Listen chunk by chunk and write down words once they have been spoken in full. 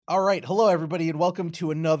All right, hello everybody, and welcome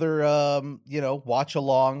to another, watch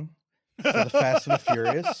along for the Fast and the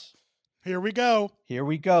Furious. Here we go. Here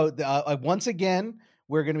we go. Once again,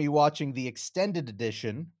 we're going to be watching the extended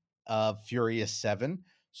edition of Furious 7.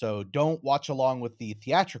 So don't watch along with the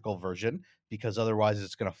theatrical version because otherwise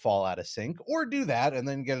it's going to fall out of sync, or do that and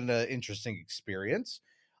then get an interesting experience.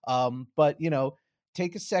 But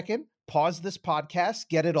take a second, pause this podcast,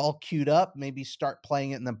 get it all queued up, maybe start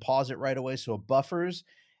playing it and then pause it right away so it buffers.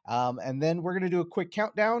 And then we're going to do a quick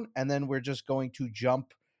countdown and then we're just going to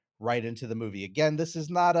jump right into the movie. Again, this is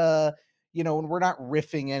not and we're not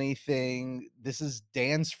riffing anything. This is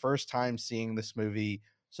Dan's first time seeing this movie.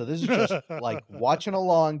 So this is just like watching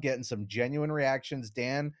along, getting some genuine reactions.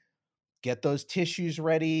 Dan, get those tissues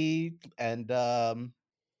ready. And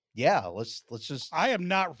let's just I am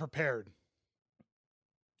not prepared.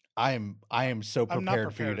 I am so I'm not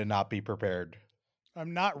prepared for you to prepared. not be prepared.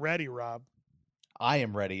 I'm not ready, Rob. I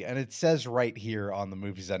am ready. And it says right here on the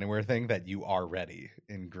Movies Anywhere thing that you are ready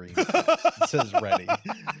in green text. It says ready.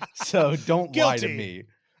 So don't lie to me.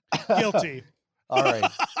 Guilty. All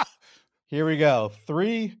right. Here we go.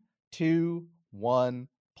 3, 2, 1,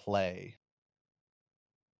 play.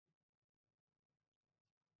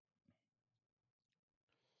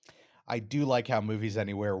 I do like how Movies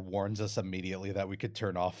Anywhere warns us immediately that we could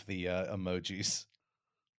turn off the emojis.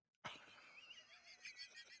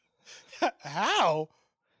 How?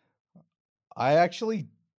 I actually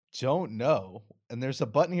don't know. And there's a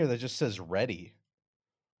button here that just says ready.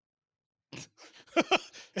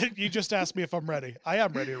 You just asked me if I'm ready. I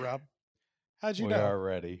am ready, Rob. How'd you We know? are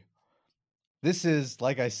ready. This is,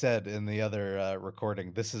 like I said in the other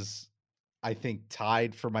recording, this is, I think,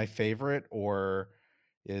 tied for my favorite or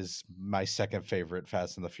is my second favorite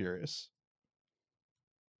Fast and the Furious.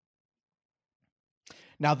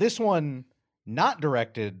 Now, this one, not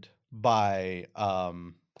directed by,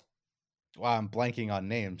 I'm blanking on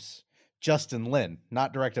names. Justin Lin,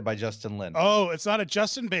 not directed by Justin Lin. Oh, it's not a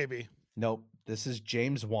Justin baby. Nope, this is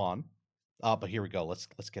James Wan. But here we go. Let's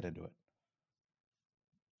get into it.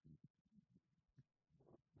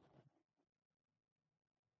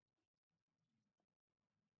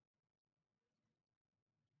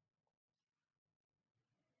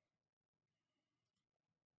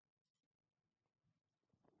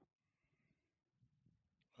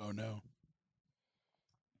 Oh no.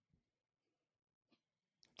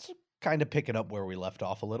 It's kind of picking up where we left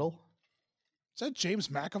off a little. Is that James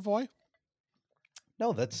McAvoy?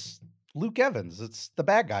 No, that's Luke Evans. It's the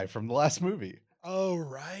bad guy from the last movie. Oh,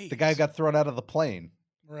 right. The guy who got thrown out of the plane.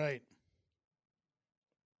 Right.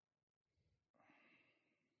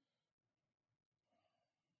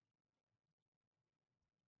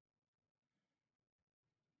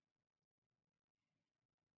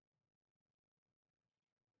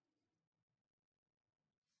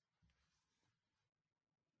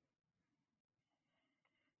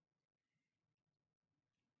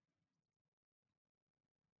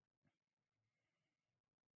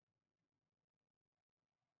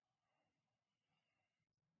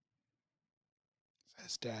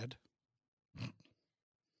 That's dad. You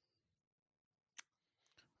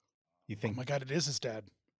Oh think? my God, it is his dad.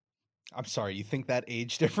 I'm sorry. You think that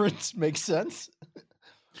age difference makes sense?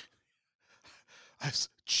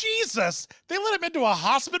 Jesus! They let him into a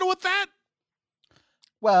hospital with that?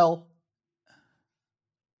 Well,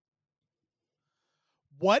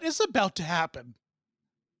 What is about to happen?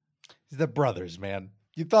 the brothers, man.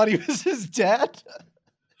 You thought he was his dad?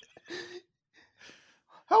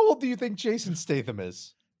 How old do you think Jason Statham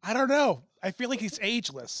is? I don't know. I feel like he's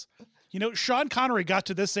ageless. You know, Sean Connery got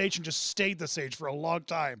to this age and just stayed this age for a long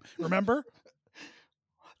time. Remember?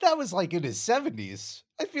 That was like in his 70s.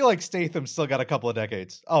 I feel like Statham still got a couple of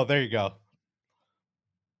decades. Oh, there you go.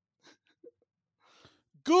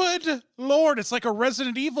 Good Lord, it's like a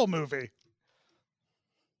Resident Evil movie.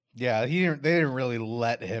 Yeah, they didn't really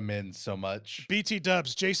let him in so much. BT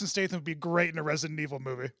dubs, Jason Statham would be great in a Resident Evil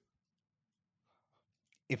movie.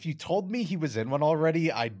 If you told me he was in one already,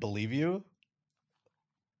 I'd believe you.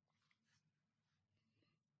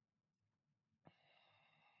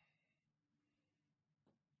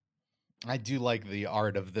 I do like the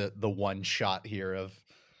art of the one shot here of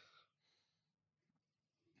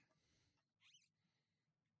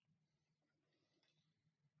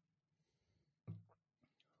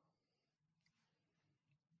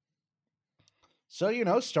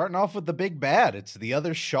So, starting off with the big bad, it's the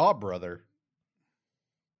other Shaw brother.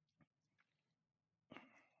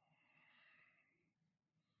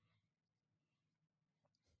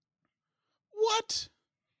 What?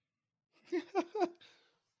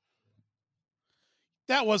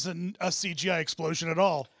 That wasn't a CGI explosion at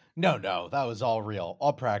all. No, no, that was all real,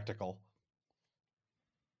 all practical.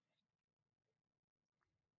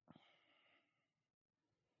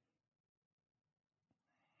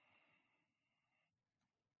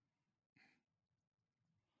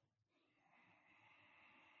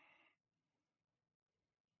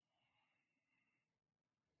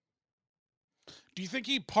 Do you think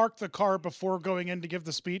he parked the car before going in to give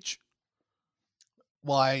the speech?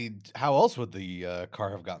 Why? How else would the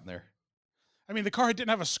car have gotten there? I mean, the car didn't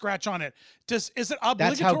have a scratch on it. Is it That's how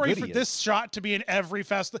obligatory good for he this is. shot to be in every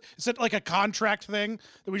Fast? Is it like a contract thing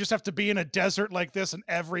that we just have to be in a desert like this in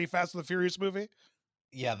every Fast and the Furious movie?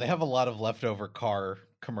 Yeah, they have a lot of leftover car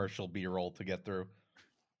commercial B-roll to get through.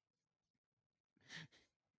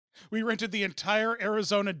 We rented the entire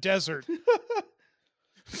Arizona desert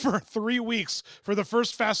for 3 weeks for the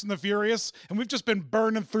first Fast and the Furious, and we've just been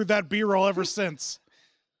burning through that B-roll ever since.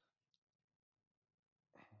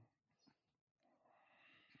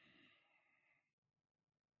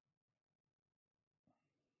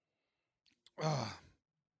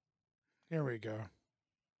 Here we go.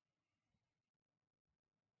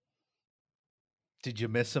 Did you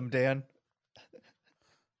miss him, Dan?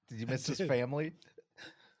 Did you I miss his did. family?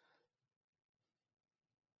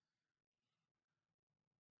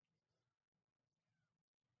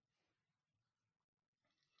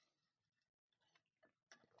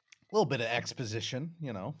 A little bit of exposition,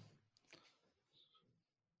 you know.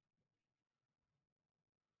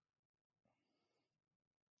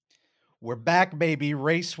 We're back, baby.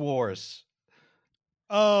 Race wars.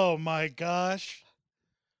 Oh my gosh.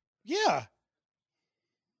 Yeah.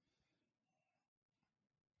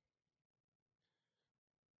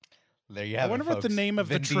 There you I have it, wonder what the folks. name of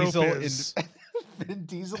the trope is. Vin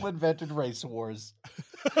Diesel invented race wars.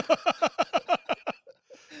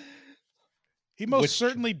 He most Which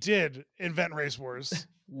certainly did invent race wars.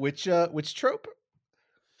 which trope?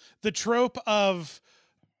 The trope of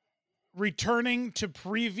returning to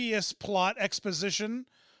previous plot exposition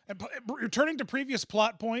and returning to previous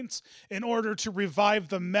plot points in order to revive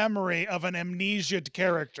the memory of an amnesiaed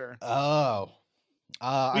character. Oh. We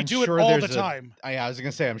I'm do it sure all the there's a time. I was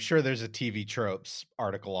gonna say I'm sure there's a TV tropes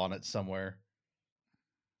article on it somewhere.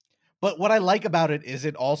 But what I like about it is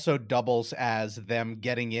it also doubles as them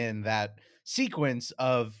getting in that sequence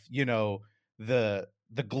of, you know, the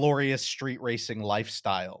glorious street racing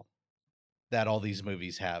lifestyle that all these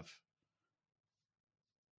movies have.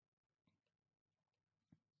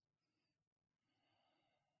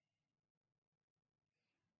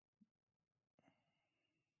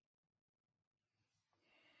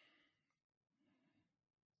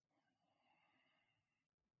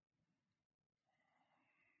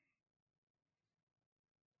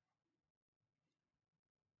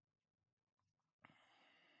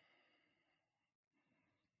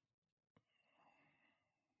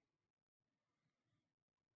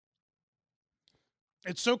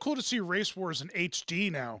 It's so cool to see Race Wars in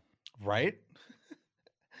HD now. Right?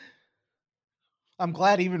 I'm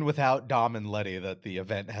glad even without Dom and Letty that the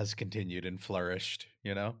event has continued and flourished,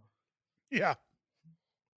 you know? Yeah.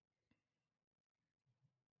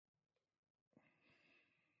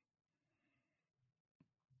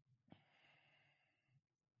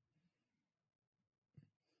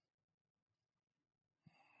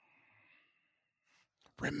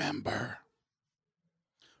 Remember.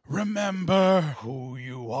 Remember. Who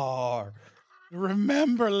you are.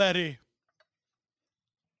 Remember, Letty.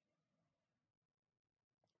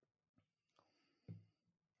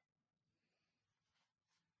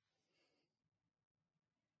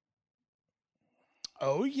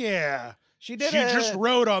 Oh, yeah. She did She just it.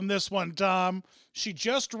 rode on this one, Tom. She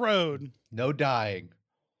just rode. No dying.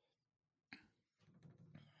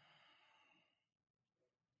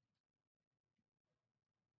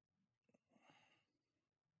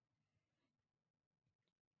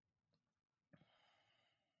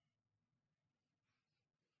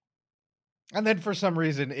 And then for some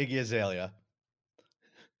reason, Iggy Azalea.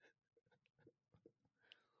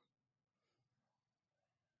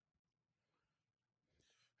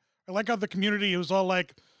 I like how the community was all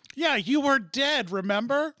like, yeah, you were dead,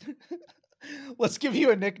 remember? Let's give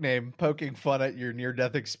you a nickname, poking fun at your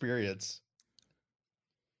near-death experience.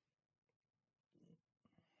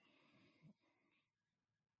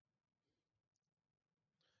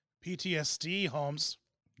 PTSD, Holmes.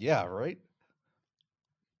 Yeah, right?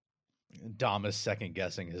 Dom is second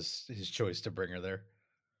guessing his choice to bring her there.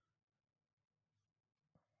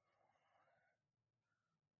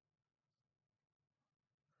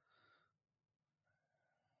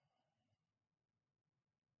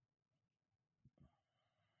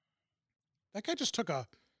 That guy just took a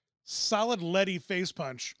solid Letty face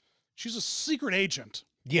punch. She's a secret agent.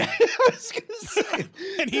 Yeah, I was gonna say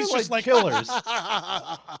And they're he's just like like, killers.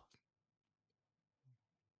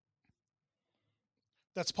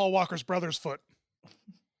 that's Paul Walker's brother's foot.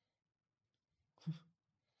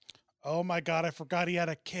 Oh my God, I forgot he had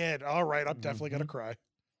a kid. All right, I'm definitely going to Mhm. cry.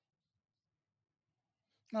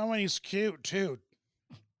 Oh, and he's cute too.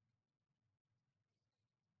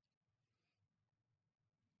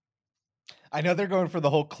 I know they're going for the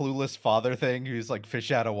whole clueless father thing, who's like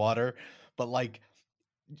fish out of water, but like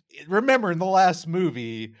remember in the last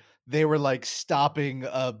movie they were like stopping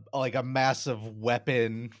a massive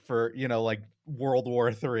weapon for, like World War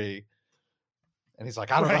III. And he's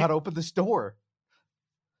like, I don't know how Right. to open this door.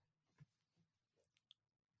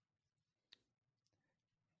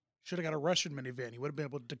 Should have got a Russian minivan. He would have been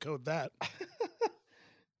able to decode that.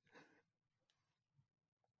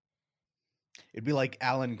 It'd be like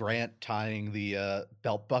Alan Grant tying the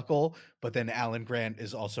belt buckle, but then Alan Grant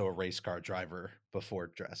is also a race car driver before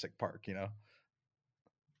Jurassic Park.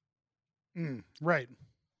 Right.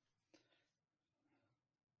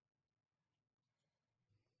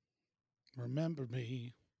 Remember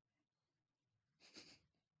me.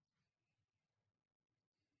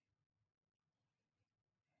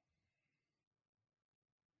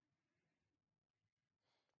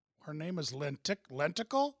 Her name is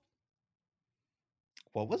Lenticle?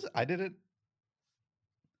 What was it? I didn't.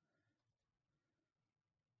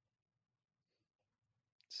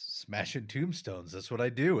 Smashing tombstones. That's what I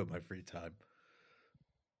do in my free time.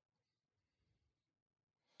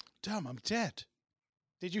 Damn, I'm dead.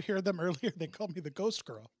 Did you hear them earlier? They called me the ghost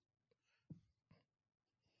girl.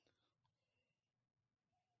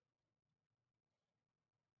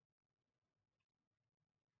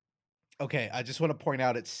 Okay, I just want to point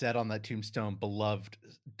out it said on that tombstone, beloved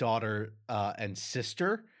daughter and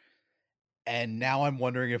sister. And now I'm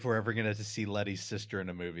wondering if we're ever going to see Letty's sister in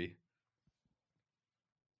a movie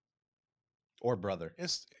or brother.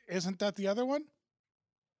 Isn't that the other one?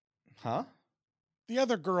 Huh? The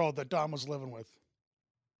other girl that Dom was living with.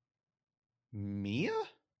 Mia?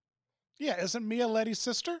 Yeah, isn't Mia Letty's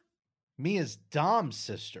sister? Mia's Dom's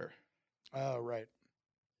sister. Oh, right.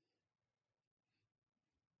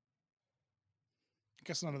 I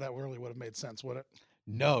guess none of that really would have made sense, would it?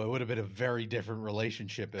 No, it would have been a very different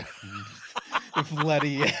relationship if if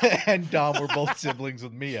Letty and Dom were both siblings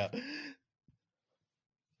with Mia.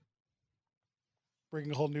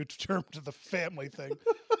 Bringing a whole new term to the family thing.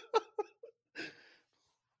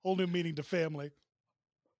 Whole new meaning to family.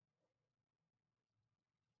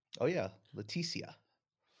 Oh yeah, Leticia.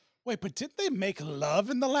 Wait, but didn't they make love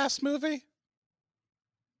in the last movie?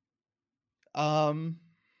 Um,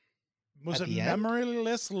 Was at it the end?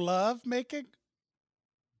 memoryless love making?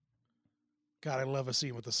 God, I love a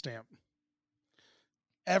scene with a stamp.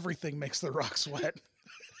 Everything makes the rock sweat.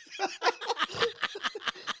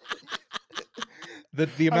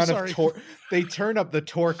 The I'm amount of sorry. torque they turn up the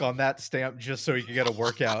torque on that stamp just so he can get a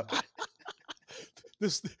workout.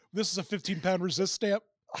 This is a 15-pound resist stamp.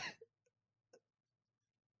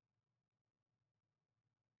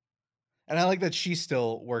 And I like that she's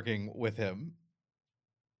still working with him.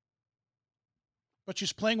 But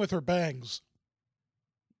she's playing with her bangs.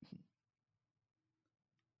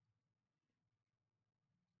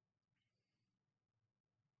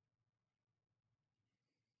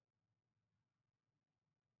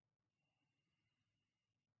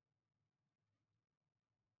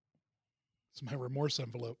 It's my remorse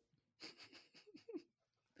envelope.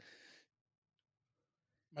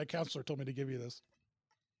 My counselor told me to give you this.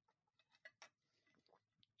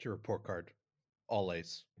 It's your report card. All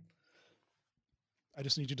A's. I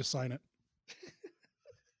just need you to sign it.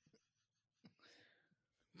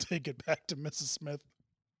 Take it back to Mrs. Smith.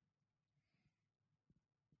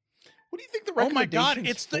 What do you think the Oh my God!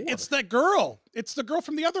 recommendation's for? It's that girl. It's the girl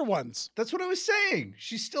from the other ones. That's what I was saying.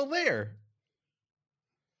 She's still there.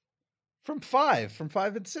 From 5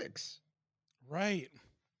 and 6. Right.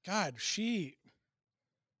 God, she.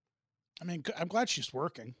 I mean, I'm glad she's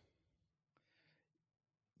working.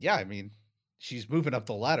 Yeah, I mean, she's moving up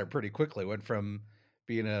the ladder pretty quickly. Went from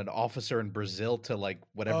being an officer in Brazil to like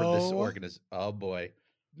whatever this Oh Oh boy.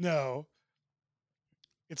 no!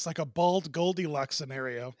 It's like a bald Goldilocks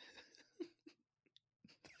scenario,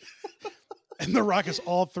 and The Rock is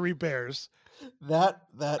all three bears. That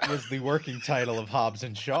was the working title of Hobbs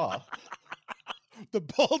and Shaw. The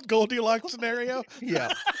bald Goldilocks scenario.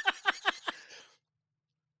 Yeah.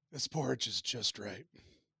 This porridge is just right.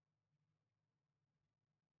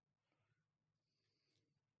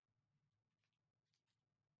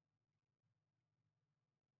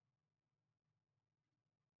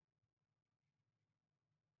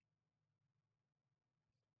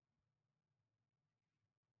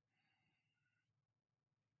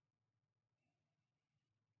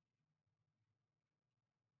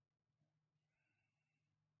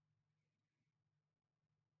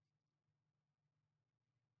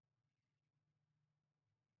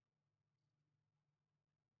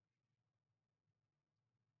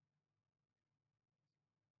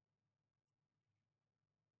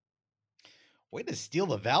 Way to steal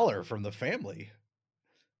the valor from the family.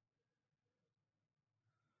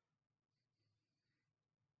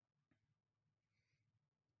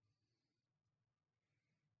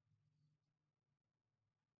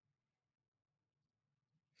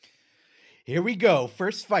 Here we go.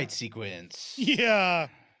 First fight sequence. Yeah.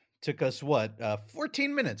 Took us what?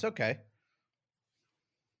 14 minutes. Okay.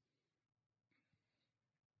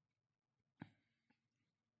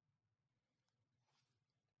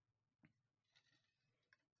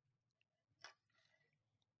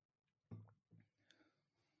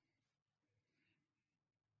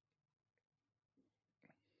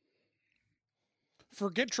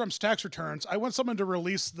 Forget Trump's tax returns. I want someone to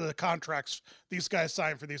release the contracts these guys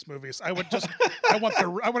sign for these movies. I want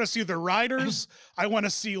to see the writers. I want to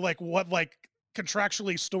see what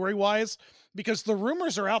contractually story wise, because the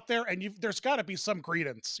rumors are out there and there's got to be some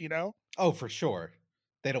credence, you know? Oh, for sure.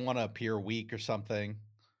 They don't want to appear weak or something.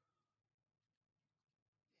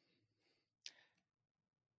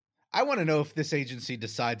 I want to know if this agency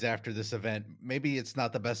decides after this event, maybe it's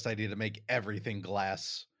not the best idea to make everything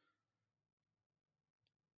glass.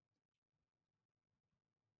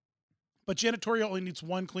 But janitorial only needs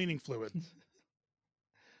one cleaning fluid.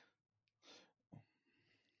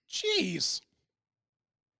 Jeez.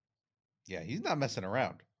 Yeah, he's not messing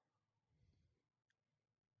around.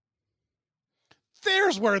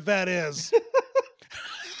 There's where that is.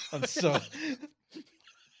 I'm so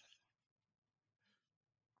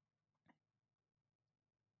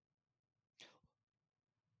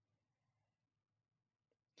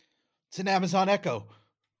It's an Amazon Echo.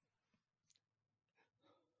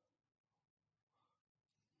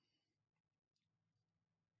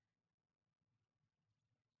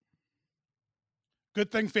 Good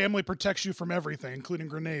thing family protects you from everything, including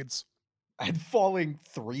grenades. And falling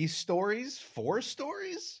 3 stories, 4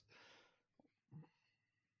 stories?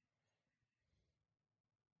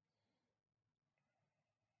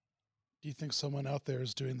 Do you think someone out there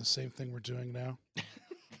is doing the same thing we're doing now?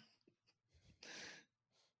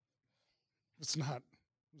 It's not.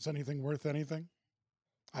 Is anything worth anything?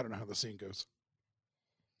 I don't know how the scene goes.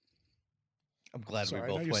 I'm glad Sorry, we I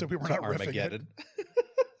know both you went said we were to not riffing it. Armageddon.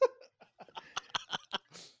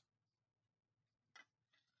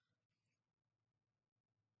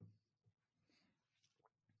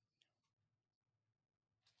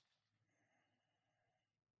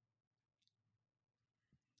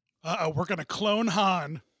 We're going to clone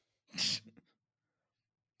Han. If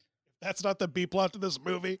that's not the B plot to this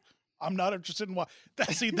movie, I'm not interested in what.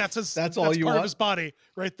 That's his. That's all you part want? of his body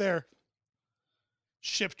right there.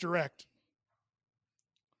 Ship direct.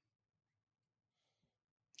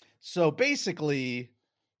 So basically,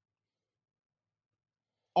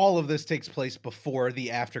 all of this takes place before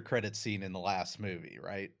the after credit scene in the last movie,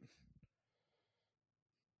 right?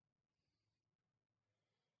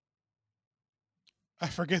 I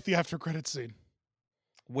forget the after credit scene.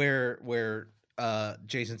 Where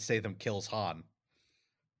Jason Statham kills Han.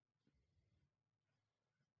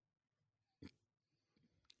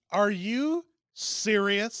 Are you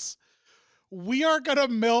serious? We are going to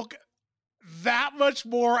milk that much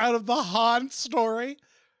more out of the Han story?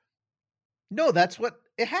 No, that's what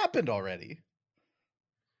it happened already.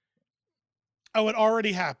 Oh, it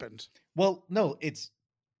already happened. Well, no,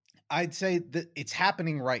 I'd say that it's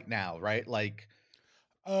happening right now, right? Like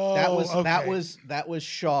that was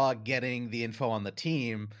Shaw getting the info on the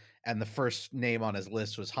team, and the first name on his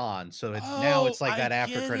list was Han. So now it's like that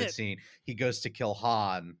after credit scene. He goes to kill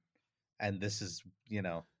Han, and this is,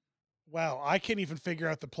 Wow, I can't even figure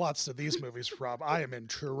out the plots to these movies, Rob. I am in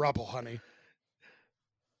trouble, honey.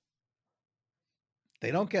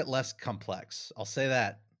 They don't get less complex. I'll say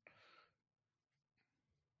that.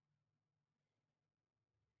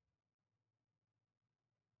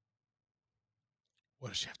 What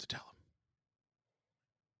does she have to tell him?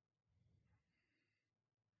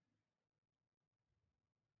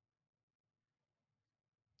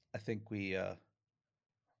 I think we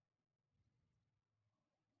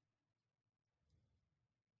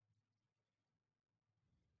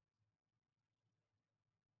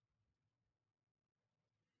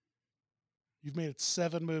You've made it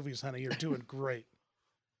 7 movies, honey. You're doing great.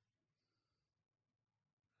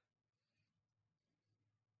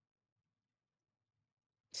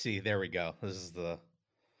 see, there we go. This is the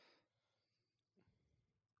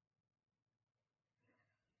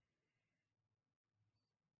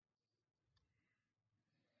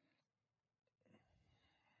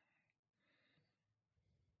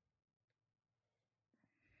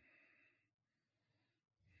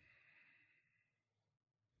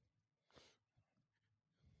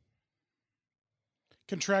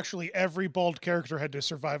Contractually, every bald character had to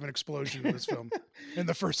survive an explosion in this film in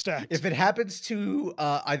the first act. If it happens to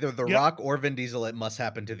either The Yep. Rock or Vin Diesel, it must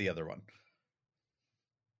happen to the other one.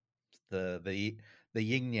 The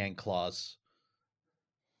yin yang clause.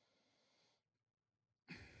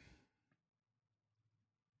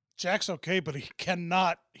 Jack's okay, but he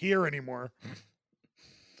cannot hear anymore.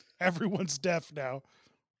 Everyone's deaf now.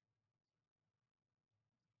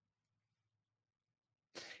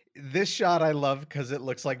 This shot I love because it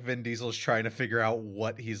looks like Vin Diesel's trying to figure out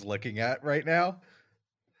what he's looking at right now.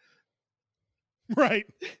 Right.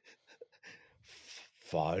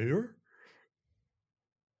 Fire?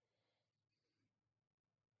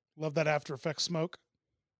 Love that After Effects smoke.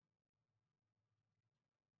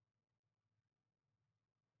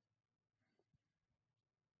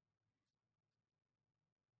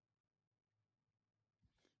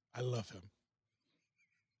 I love him.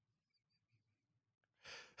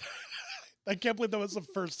 I can't believe that was the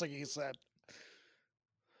first thing he said.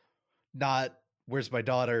 Not, where's my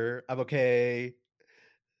daughter? I'm okay.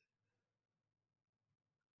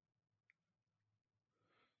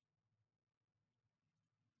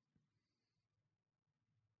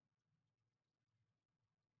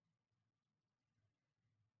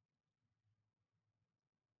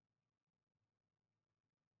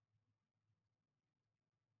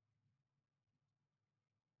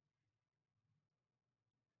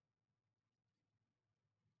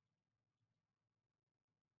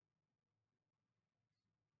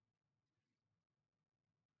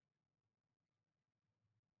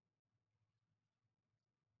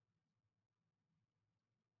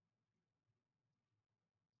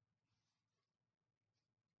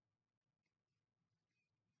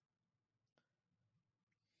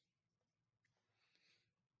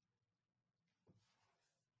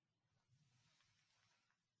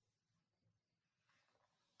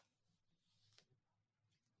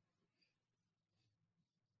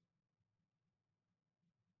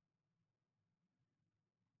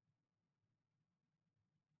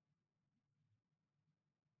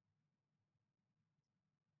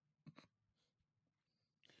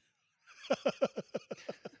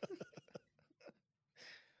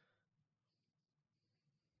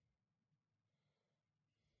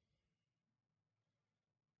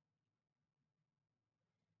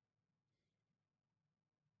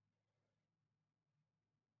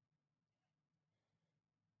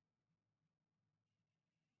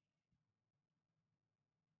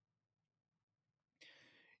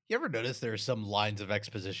 You ever notice there are some lines of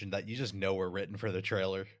exposition that you just know were written for the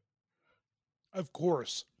trailer? Of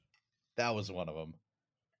course. That was one of them.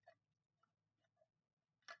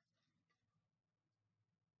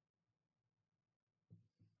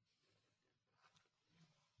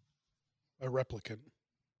 A replicant.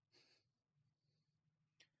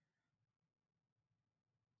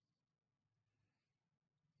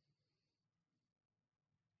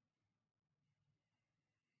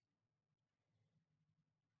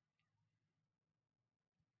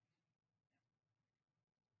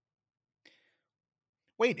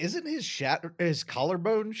 Wait, isn't his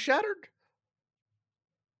collarbone shattered?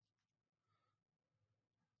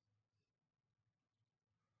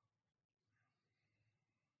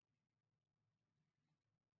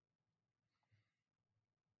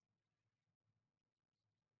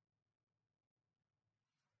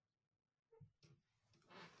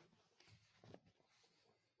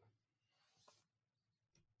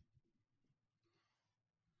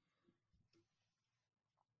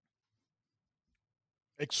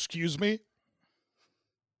 Excuse me?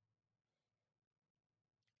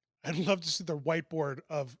 I'd love to see the whiteboard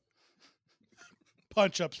of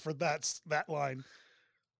punch-ups for that line.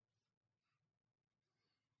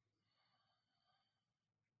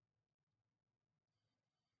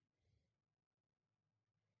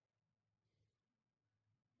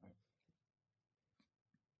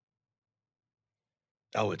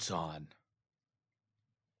 Oh, it's on.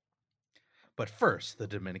 But first, the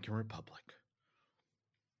Dominican Republic.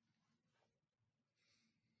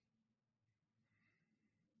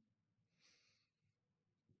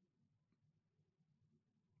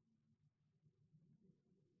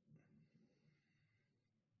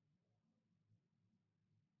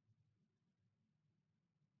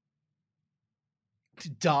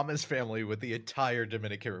 Dama's family with the entire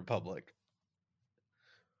Dominican Republic.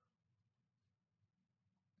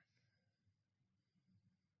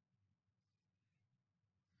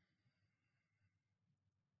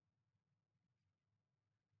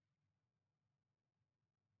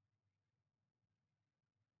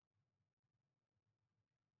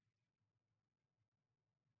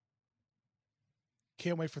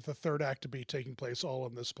 Can't wait for the third act to be taking place all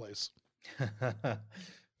in this place.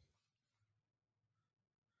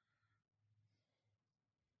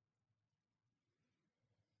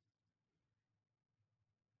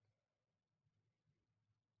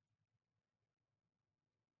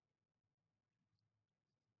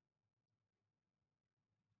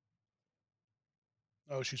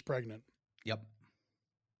 Oh, she's pregnant. Yep.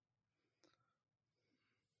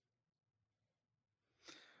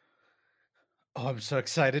 Oh, I'm so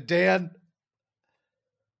excited, Dan.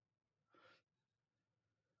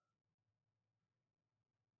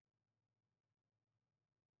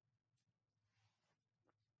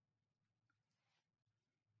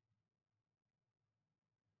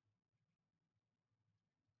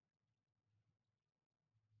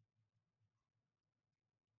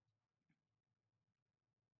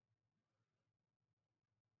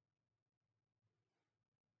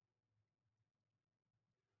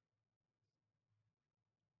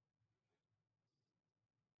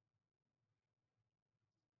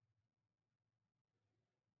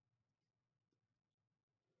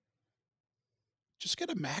 Just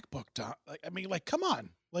get a MacBook, Tom. Like, I mean, like, come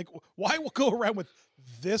on. Like, why will go around with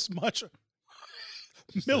this much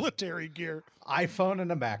Just an military gear? iPhone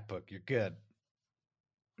and a MacBook. You're good.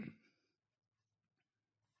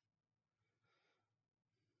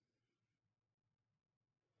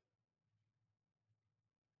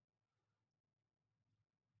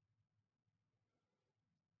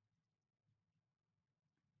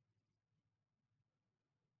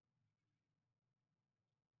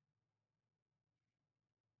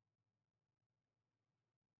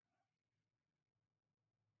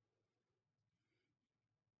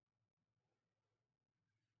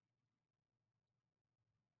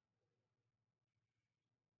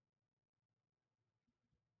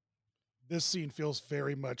 This scene feels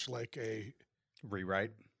very much like a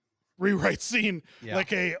Rewrite. rewrite scene, Yeah.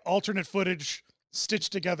 like a alternate footage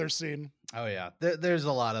stitched together scene. Oh yeah. There's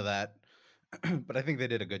a lot of that, but I think they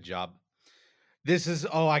did a good job. This is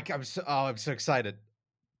I'm so excited.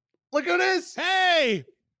 Look who it is. Hey!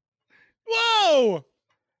 Whoa!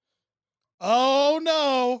 Oh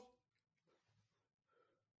no!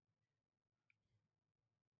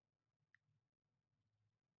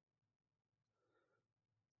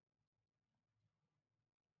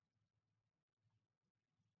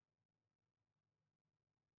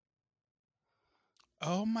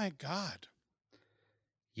 Oh my god.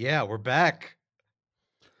 Yeah, we're back.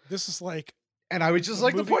 This is like And I would just the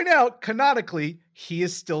like to movie. point out, canonically, he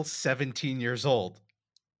is still 17 years old.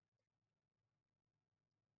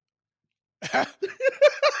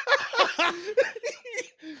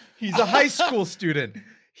 He's a high school student.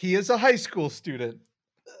 He is a high school student.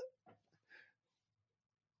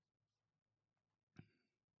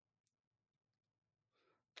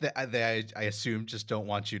 I assume just don't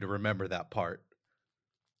want you to remember that part.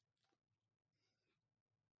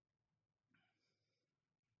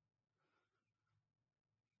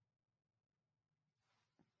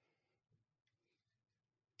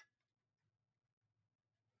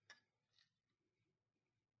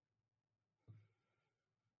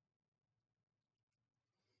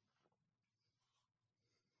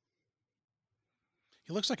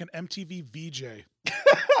 He looks like an MTV VJ.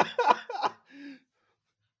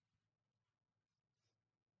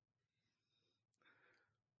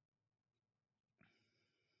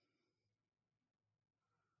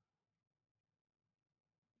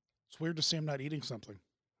 It's weird to see him not eating something.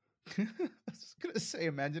 I was gonna say,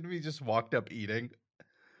 imagine if he just walked up eating.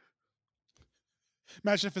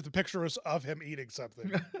 Imagine if the picture was of him eating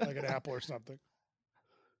something, like an apple or something.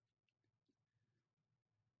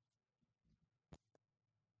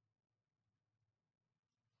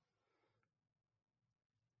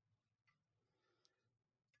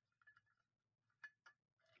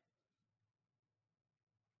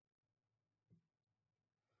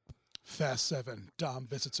 Fast 7, Dom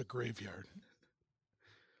visits a graveyard.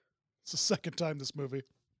 It's the second time this movie.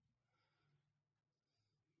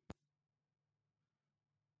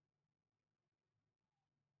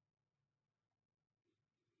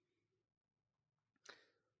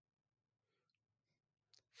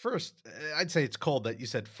 First, I'd say it's cold that you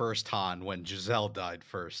said first Han when Giselle died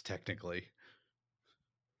first, technically.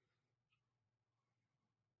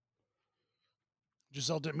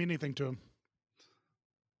 Giselle didn't mean anything to him.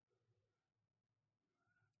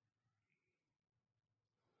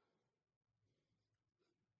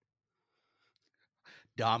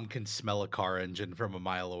 Dom can smell a car engine from a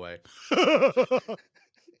mile away.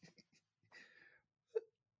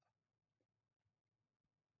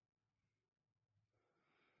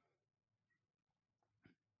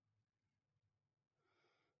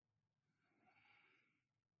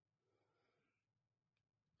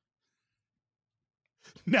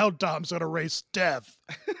 Now Dom's gonna race death.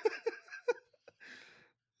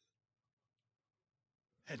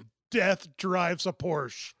 And death drives a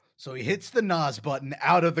Porsche. So he hits the NOS button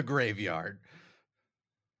out of the graveyard.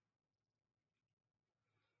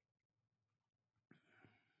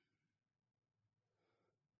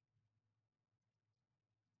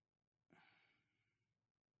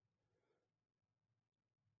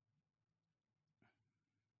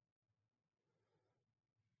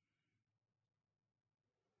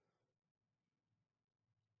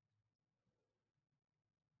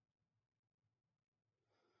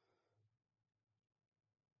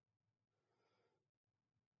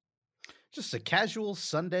 Just a casual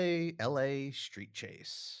Sunday LA street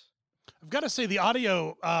chase. I've got to say the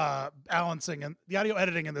audio balancing and the audio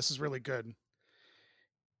editing in this is really good.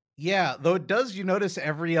 Yeah, though it does, you notice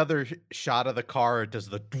every other shot of the car does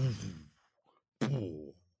the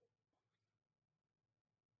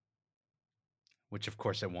which of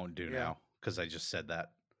course I won't do now because I just said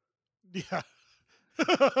that. Yeah.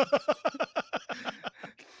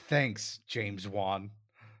 Thanks, James Wan.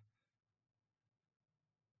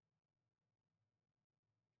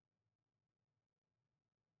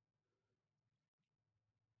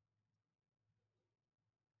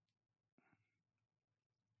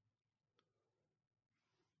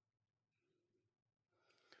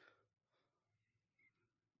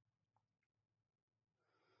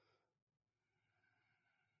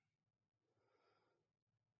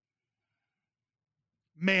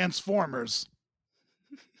 Mansformers.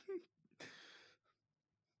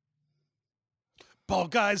 Ball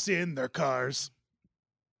guys in their cars.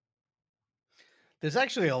 There's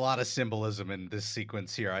actually a lot of symbolism in this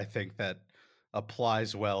sequence here, I think, that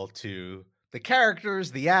applies well to the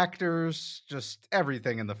characters, the actors, just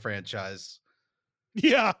everything in the franchise.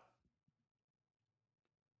 Yeah.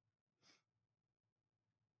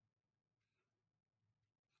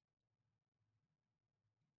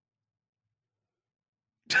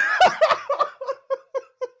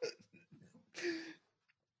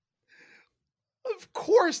 Of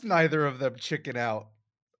course, neither of them chicken out.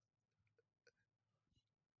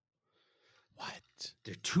 What?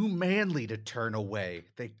 They're too manly to turn away.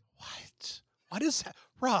 What? What is that?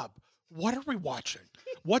 Rob, what are we watching?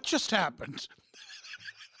 What just happened?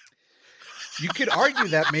 You could argue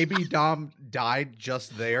that maybe Dom died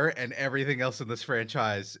just there, and everything else in this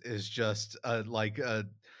franchise is just like a,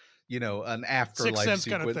 an afterlife Sixth Sense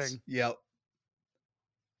sequence. kind of thing. Yep.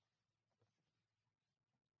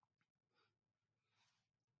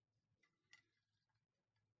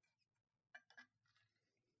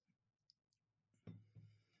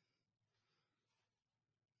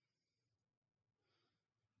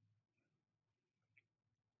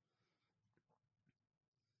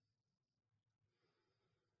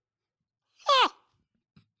 Ah!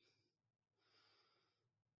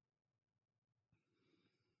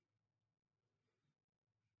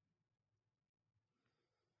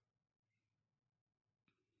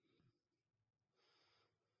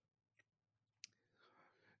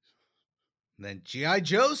 And then G.I.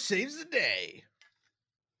 Joe saves the day.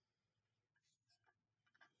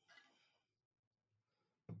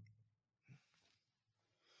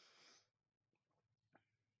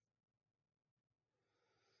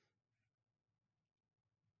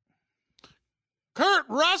 Kurt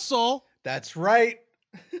Russell. That's right.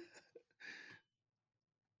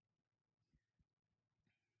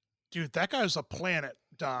 Dude, that guy's a planet,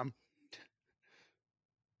 Dom.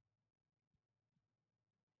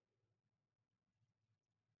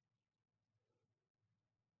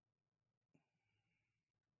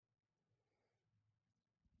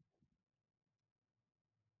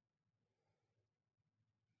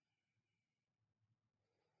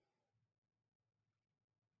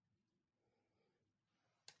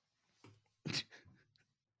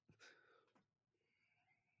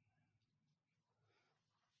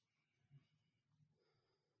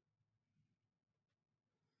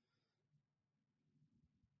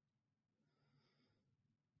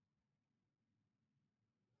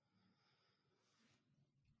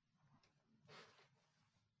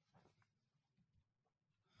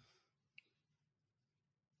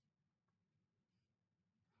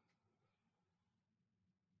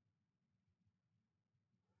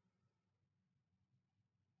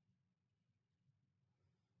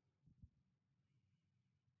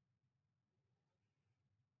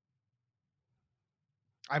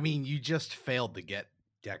 I mean, you just failed to get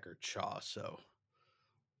Deckard Shaw, so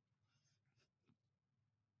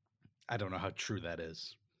I don't know how true that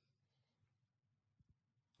is.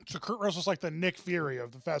 So Kurt Russell's like the Nick Fury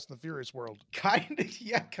of the Fast and the Furious world. Kind of,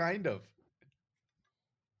 yeah, kind of.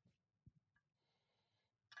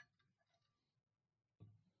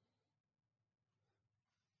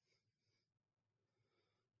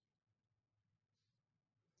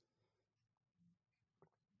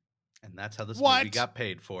 And that's how this movie What? got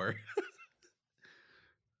paid for.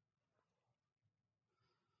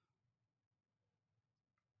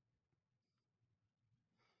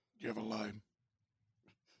 You have a line.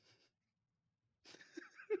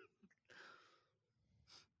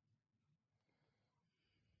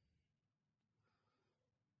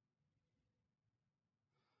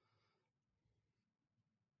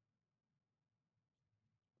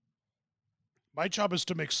 My job is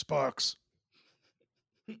to make sparks.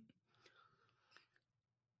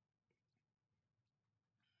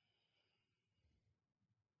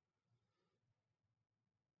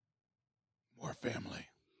 More family.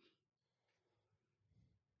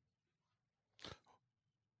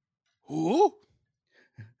 Who?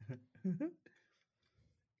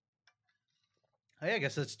 Hey, I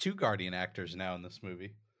guess that's 2 Guardian actors now in this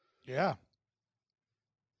movie. Yeah.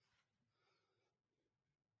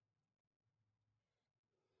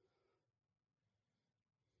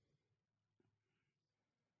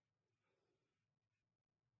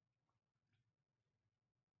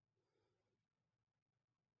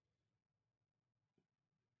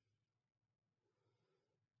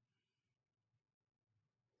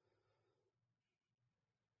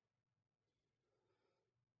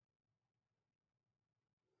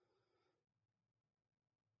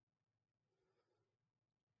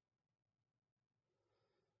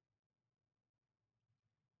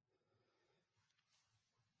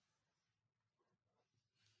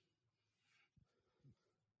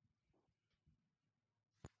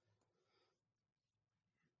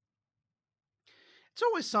 It's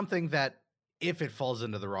always something that if it falls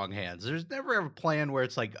into the wrong hands, there's never a plan where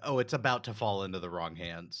it's like, oh, it's about to fall into the wrong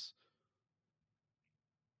hands.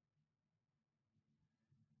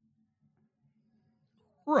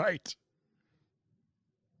 Right.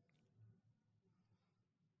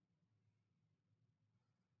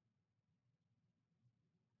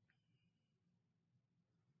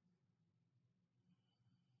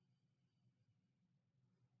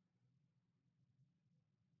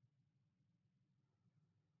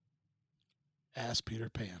 Ask Peter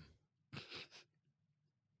Pan.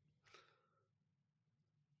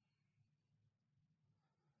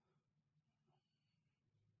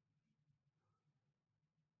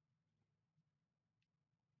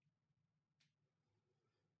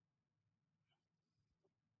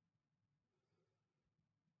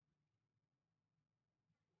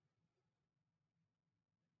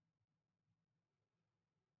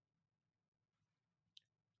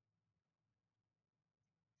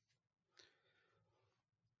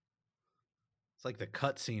 It's like the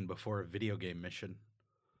cutscene before a video game mission.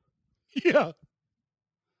 Yeah.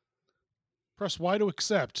 Press Y to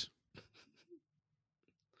accept.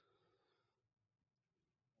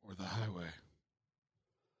 Or the highway.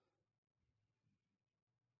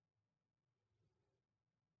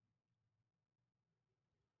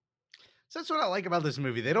 So that's what I like about this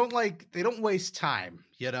movie. They don't waste time,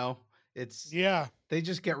 you know? It's Yeah. they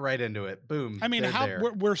just get right into it. Boom. I mean, They're how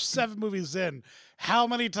there. we're 7 movies in. How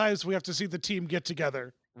many times do we have to see the team get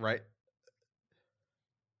together? Right.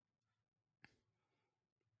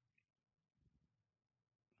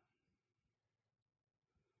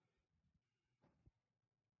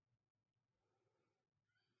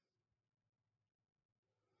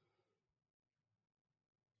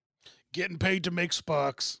 Getting paid to make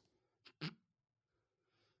sparks.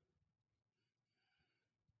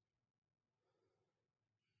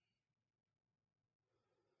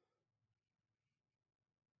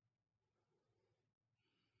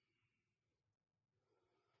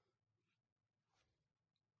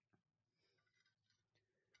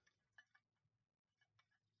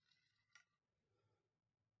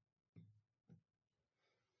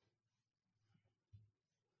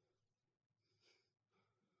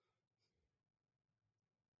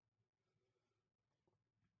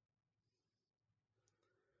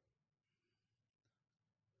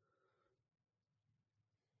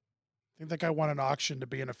 Think that guy won an auction to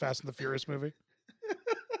be in a Fast and the Furious movie?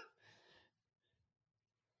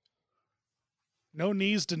 No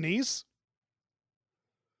knees, Denise?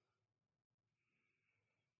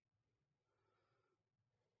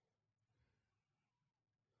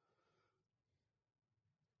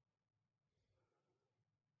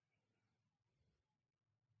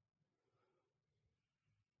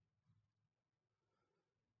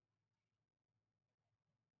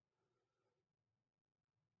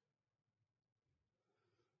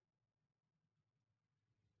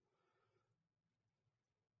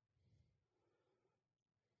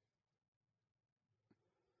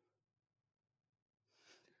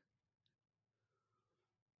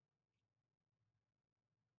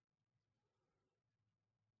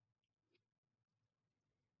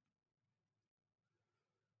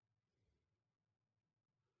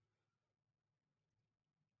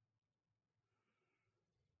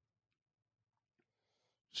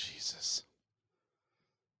 Jesus.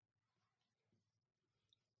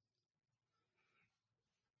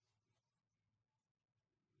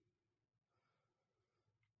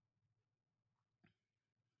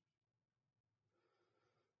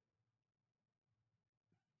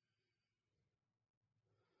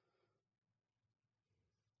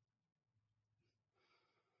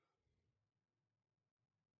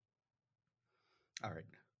 All right.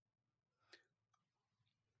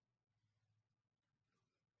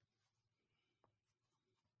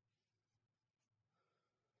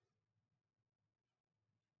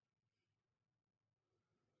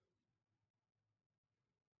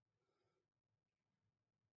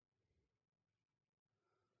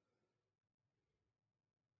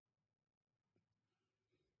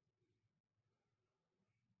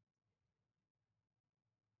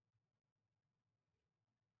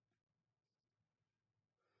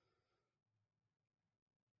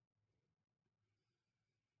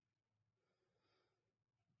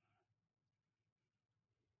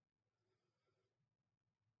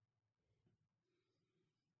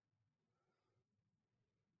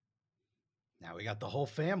 Now we got the whole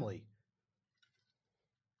family.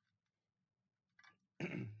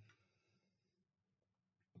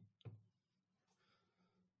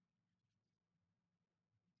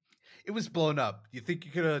 It was blown up. You think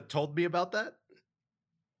you could have told me about that?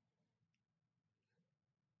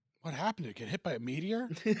 What happened? Did it get hit by a meteor?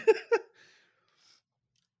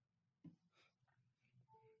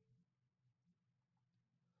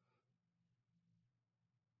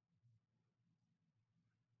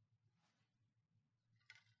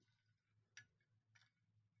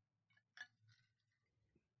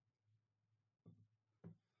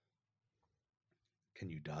 Can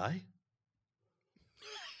you die?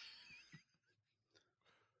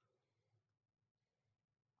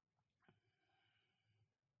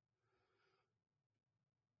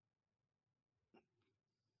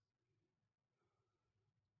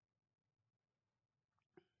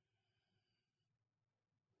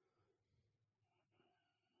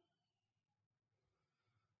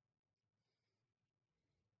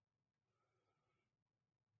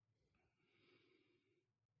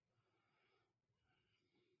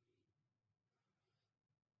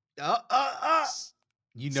 Uh, uh, uh.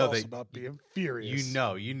 You It's know also they. about being furious.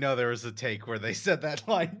 You know there was a take where they said that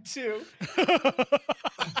line too.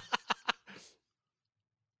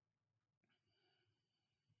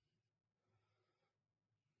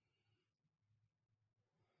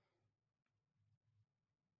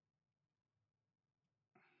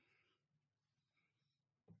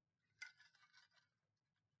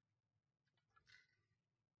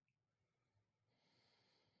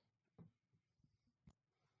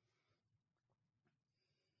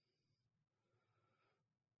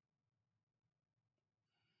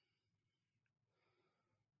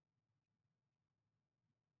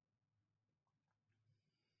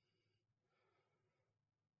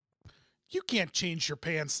 You can't change your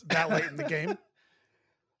pants that late in the game.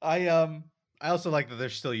 I also like that they're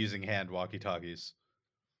still using hand walkie-talkies.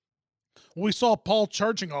 We saw Paul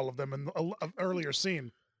charging all of them in an earlier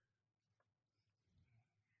scene.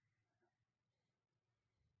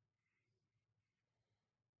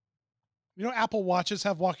 You know, Apple Watches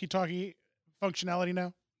have walkie-talkie functionality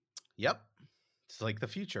now. Yep. It's like the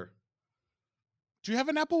future. Do you have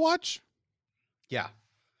an Apple Watch? Yeah.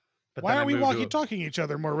 But Why then I aren't we moved to walkie-talking each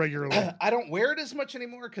other more regularly? I don't wear it as much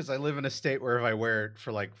anymore because I live in a state where if I wear it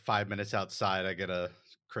for like 5 minutes outside, I get a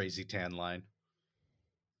crazy tan line.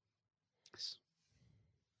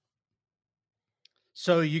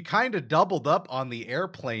 So you kind of doubled up on the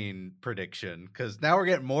airplane prediction because now we're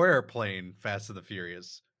getting more airplane Fast and the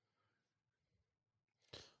Furious.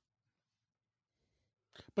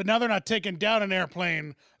 But now they're not taking down an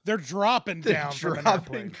airplane; they're dropping They're down from an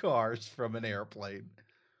dropping airplane. cars from an airplane.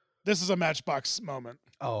 This is a Matchbox moment.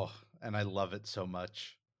 Oh, and I love it so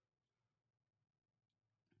much.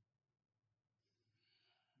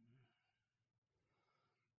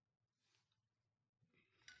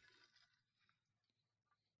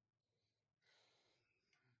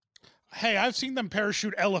 Hey, I've seen them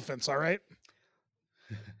parachute elephants, all right?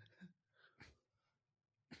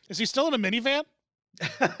 Is he still in a minivan?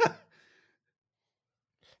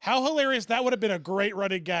 How hilarious. That would have been a great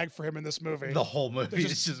running gag for him in this movie. The whole movie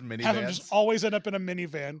is just minivans. Have him just always end up in a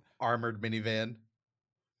minivan. Armored minivan.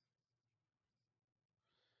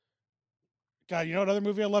 God, you know what other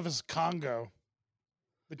movie I love is Congo.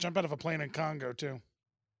 They jump out of a plane in Congo, too.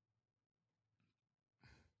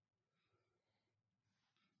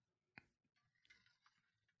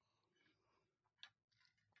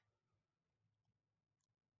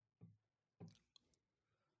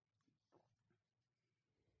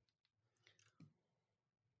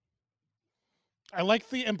 I like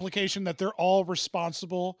the implication that they're all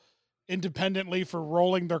responsible independently for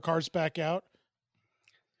rolling their cards back out.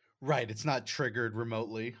 Right, it's not triggered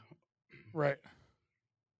remotely. Right.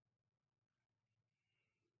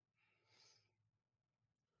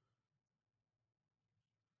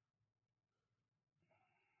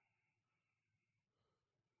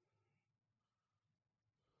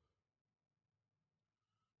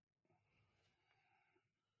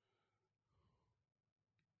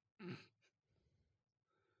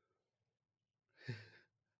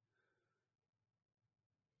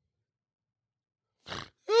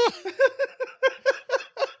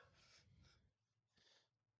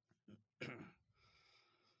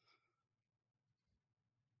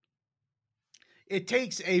 It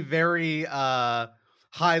takes a very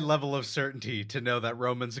high level of certainty to know that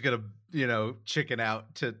Roman's gonna, chicken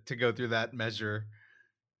out to go through that measure.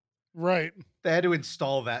 Right. They had to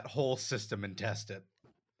install that whole system and test it.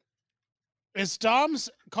 Is Dom's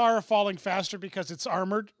car falling faster because it's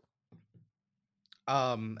armored?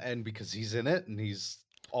 And because he's in it and he's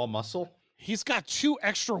all muscle. He's got 2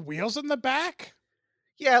 extra wheels in the back?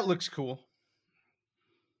 Yeah, it looks cool.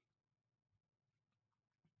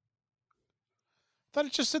 Thought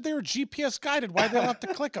it just said they were GPS guided. Why do they have to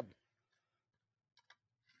click them?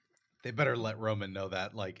 They better let Roman know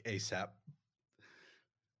that like ASAP.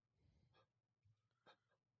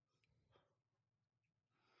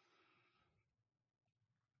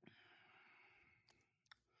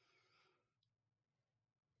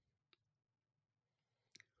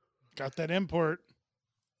 Got that import.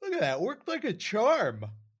 Look at that. Worked like a charm.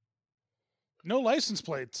 No license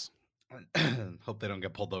plates. Hope they don't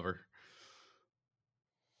get pulled over.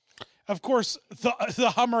 Of course,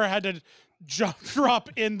 the Hummer had to drop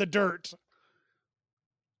in the dirt.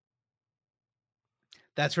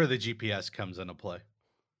 That's where the GPS comes into play.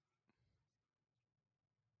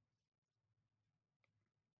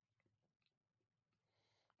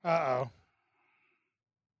 Uh-oh.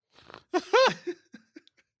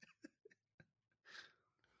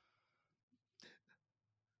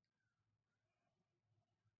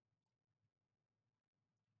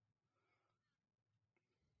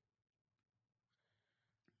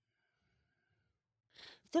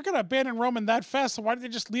 If they're going to abandon Roman that fast, so why did they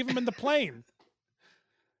just leave him in the plane?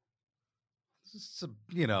 Just to,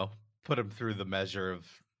 put him through the measure of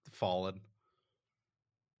fallen.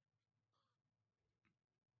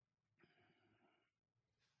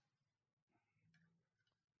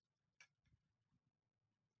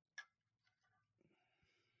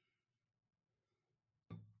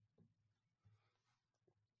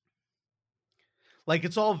 Like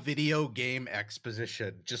it's all video game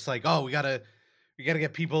exposition. Just like, oh, we gotta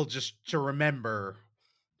get people just to remember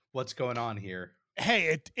what's going on here.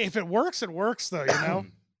 Hey, if it works, it works, though, you know?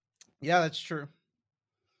 Yeah, that's true.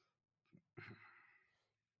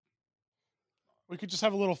 We could just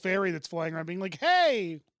have a little fairy that's flying around being like,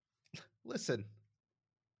 hey! Listen.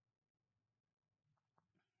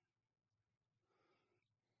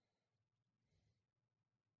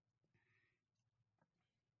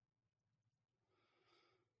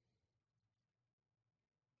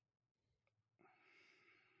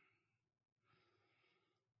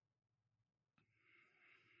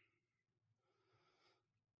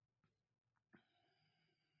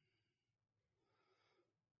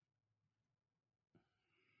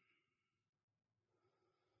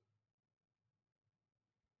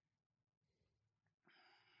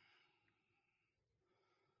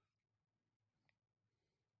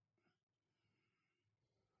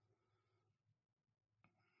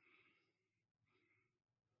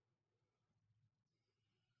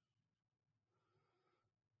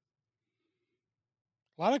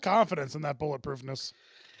 A lot of confidence in that bulletproofness.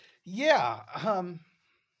 Yeah. I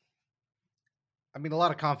mean, a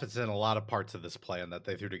lot of confidence in a lot of parts of this plan that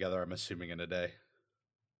they threw together, I'm assuming, in a day.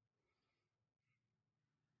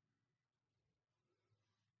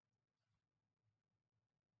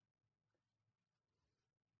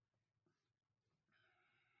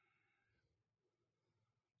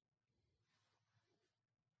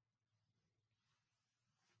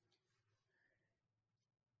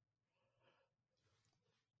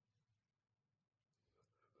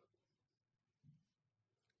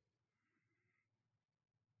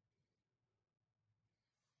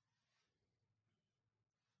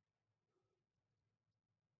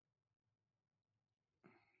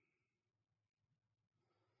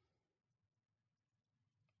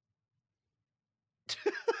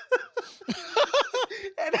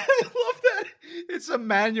 And I love that it's a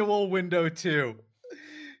manual window too.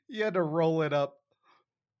 You had to roll it up.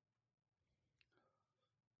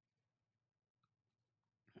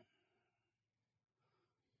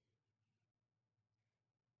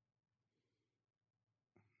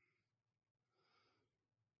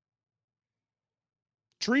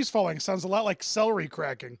 Trees falling sounds a lot like celery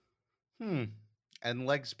cracking. And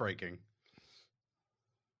legs breaking.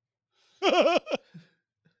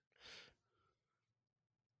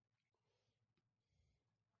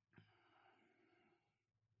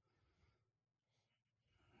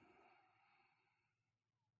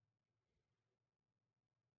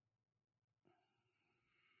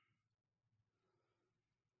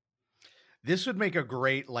 This would make a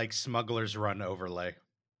great like Smuggler's Run overlay.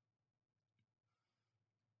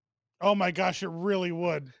 Oh my gosh, it really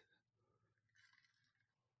would.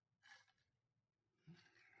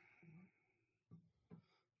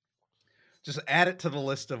 Just add it to the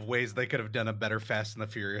list of ways they could have done a better Fast and the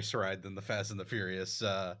Furious ride than the Fast and the Furious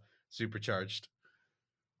Supercharged.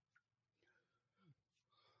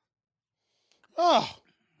 Oh.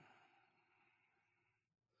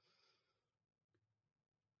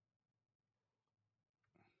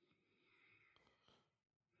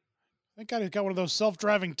 Thank God he's got one of those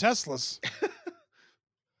self-driving Teslas.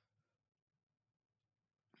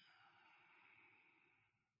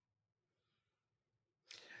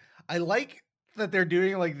 I like that they're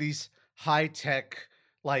doing like these high tech,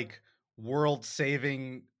 like world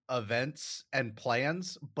saving events and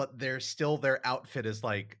plans, but they're still their outfit is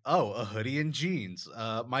like, oh, a hoodie and jeans,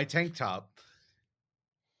 my tank top.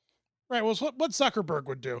 Right, well, what Zuckerberg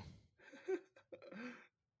would do.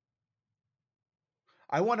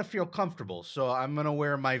 I want to feel comfortable, so I'm gonna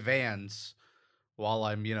wear my Vans while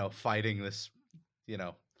I'm, fighting this, you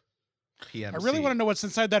know, I really want PMC. to know what's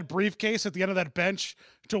inside that briefcase at the end of that bench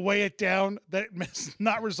to weigh it down that has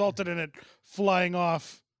not resulted in it flying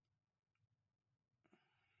off.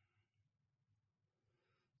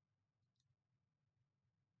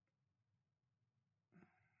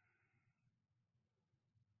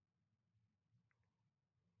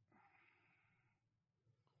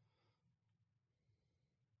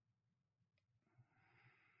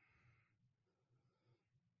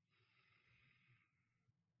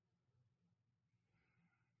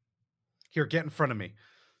 Here, get in front of me.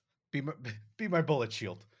 Be my, be my bullet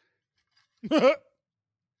shield.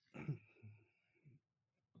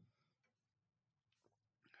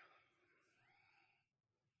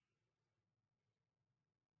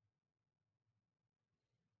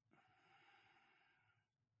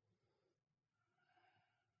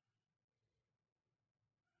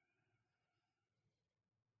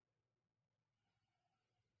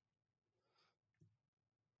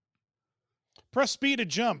 Press B to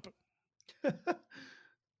jump.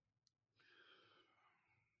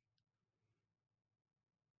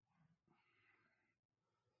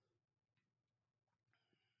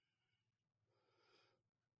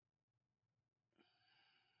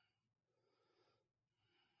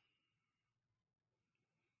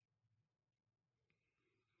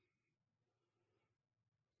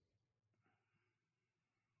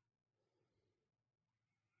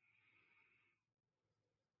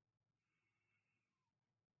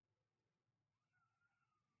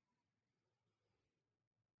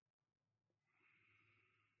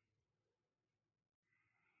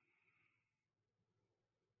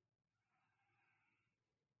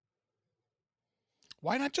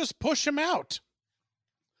 Why not just push him out?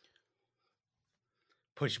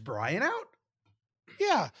 Push Brian out?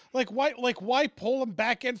 Yeah, why pull him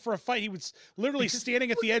back in for a fight? He was literally Because standing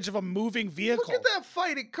at the edge of a moving vehicle. Look at that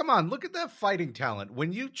fighting. Come on, look at that fighting talent.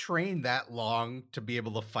 When you train that long to be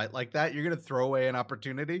able to fight like that, you're going to throw away an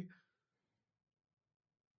opportunity.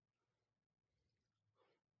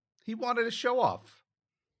 He wanted to show off.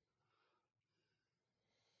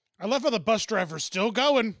 I love how the bus driver's still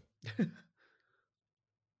going.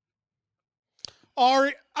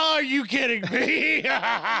 Are you kidding me?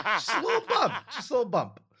 Just a little bump. Just a little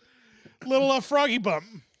bump. Little froggy bump.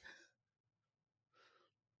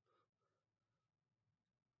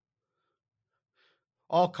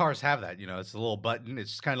 All cars have that, it's a little button.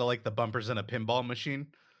 It's kind of like the bumpers in a pinball machine.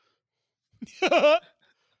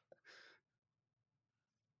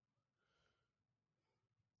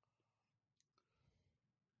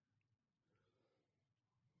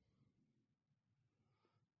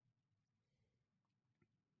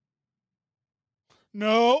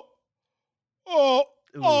 No. Oh.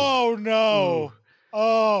 Ooh. Oh no. Ooh.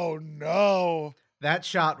 Oh no. That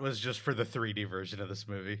shot was just for the 3D version of this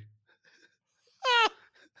movie.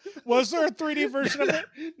 Was there a 3D version of it?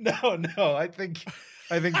 No. I think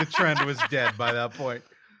the trend was dead by that point,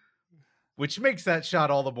 which makes that shot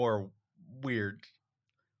all the more weird.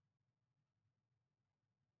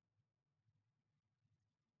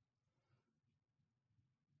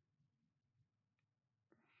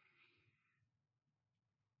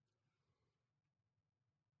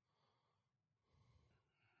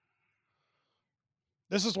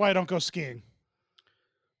 This is why I don't go skiing.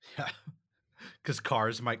 Yeah. Because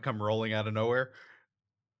cars might come rolling out of nowhere.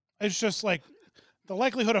 It's just like the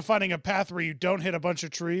likelihood of finding a path where you don't hit a bunch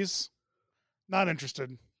of trees. Not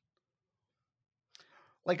interested.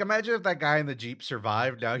 Like, imagine if that guy in the Jeep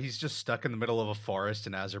survived. Now he's just stuck in the middle of a forest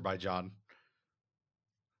in Azerbaijan.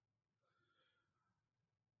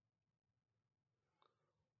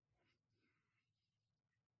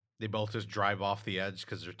 They both just drive off the edge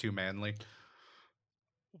because they're too manly.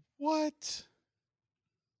 What?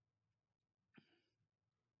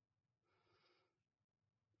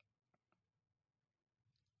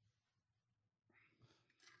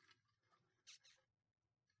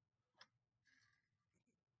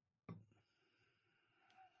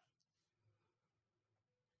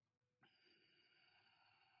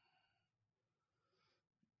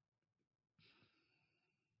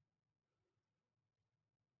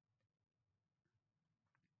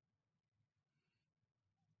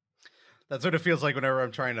 That's what it feels like whenever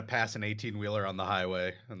I'm trying to pass an 18-wheeler on the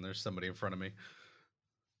highway and there's somebody in front of me.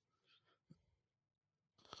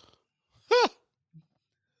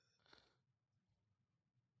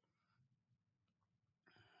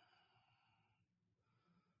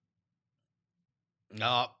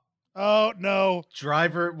 No. Oh, no.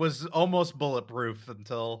 Driver was almost bulletproof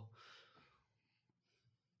until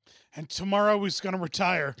And tomorrow he's going to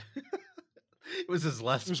retire. it was his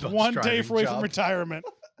last It was bus one day driving away from job. retirement.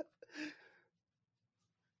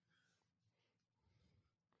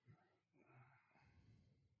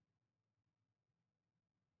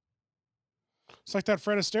 It's like that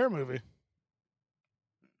Fred Astaire movie.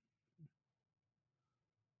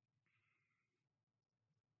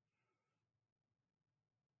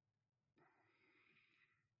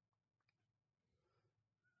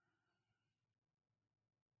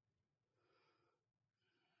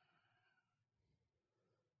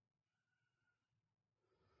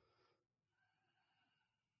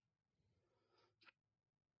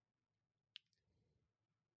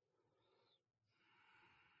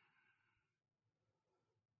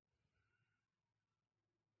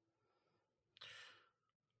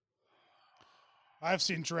 I've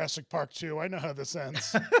seen Jurassic Park 2. I know how this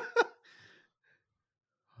ends.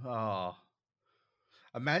 Oh.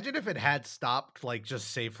 Imagine if it had stopped like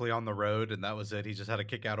just safely on the road and that was it. He just had to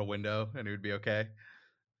kick out a window and he would be okay.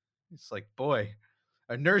 It's like, boy,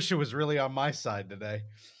 inertia was really on my side today.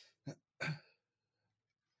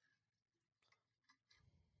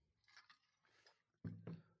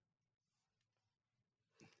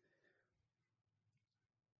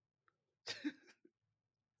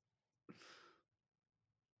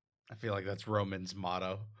 I feel like that's Roman's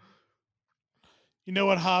motto. You know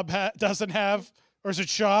what Hobb doesn't have? Or is it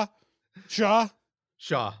Shaw? Shaw?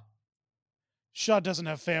 Shaw. Shaw doesn't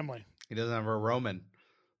have family. He doesn't have a Roman.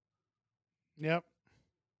 Yep.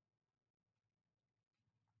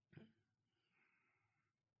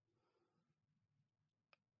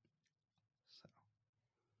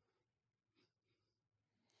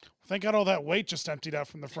 Thank God all that weight just emptied out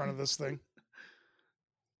from the front of this thing.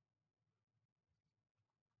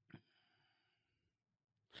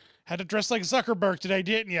 Had to dress like Zuckerberg today,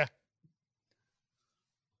 didn't you?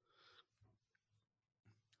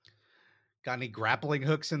 Got any grappling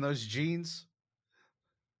hooks in those jeans?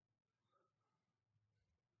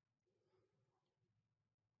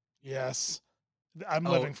 Yes. I'm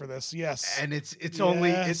living for this. Yes. And it's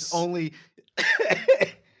Yes. only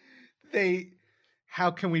they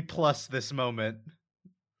how can we plus this moment?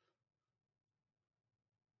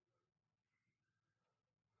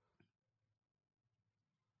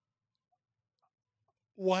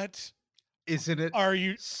 What Isn't it are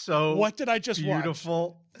you? so What did I just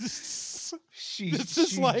beautiful? watch? This She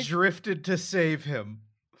is like drifted to save him.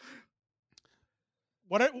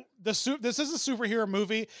 this is a superhero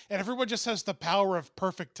movie, and everyone just has the power of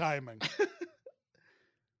perfect timing.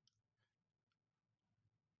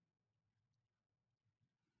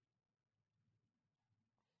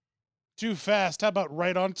 Too fast. How about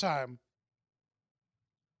right on time?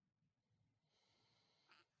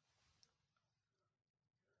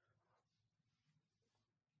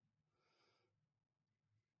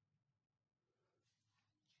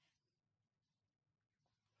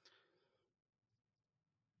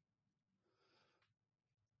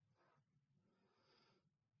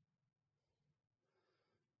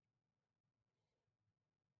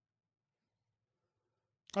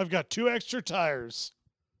 I've got 2 extra tires.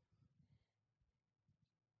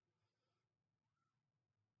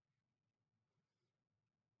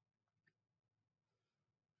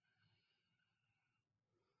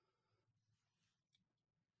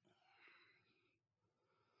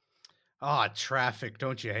 Ah, traffic,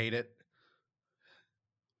 don't you hate it?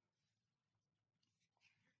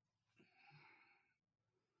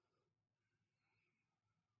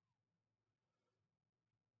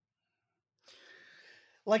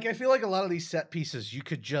 Like, I feel like a lot of these set pieces, you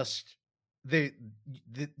could just they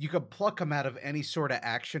you could pluck them out of any sort of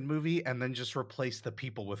action movie and then just replace the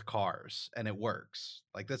people with cars, and it works.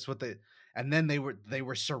 Like, that's what they and then they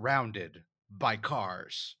were surrounded by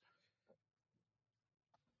cars.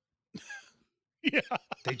 Yeah.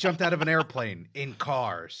 They jumped out of an airplane in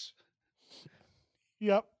cars.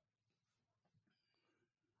 Yep.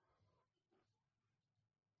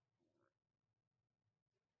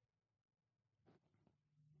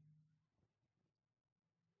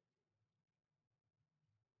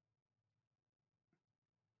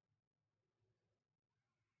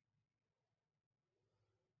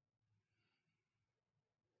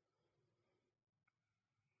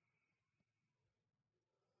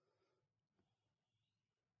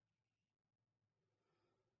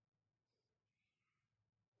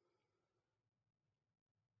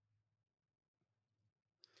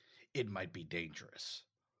 It might be dangerous.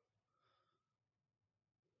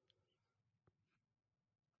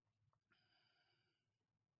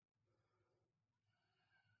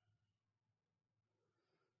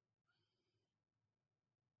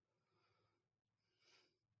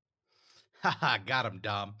 Haha, got him,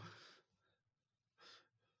 Dom.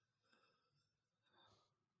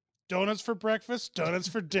 Donuts for breakfast, donuts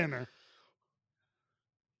for dinner.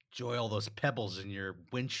 Enjoy all those pebbles in your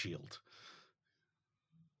windshield.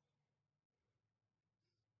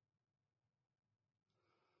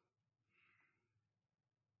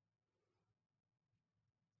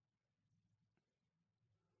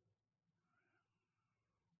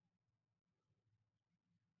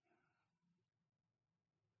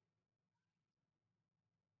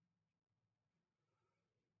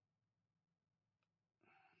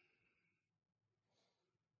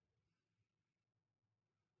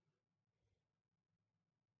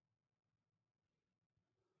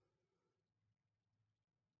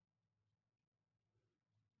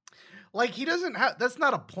 Like, he doesn't have that's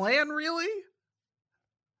not a plan, really?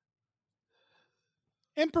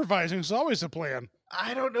 Improvising is always a plan.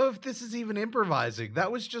 I don't know if this is even improvising.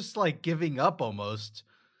 That was just like giving up almost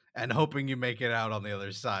and hoping you make it out on the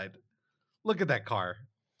other side. Look at that car.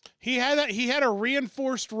 He had a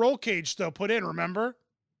reinforced roll cage though put in, remember?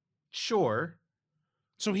 Sure.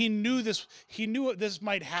 So he knew this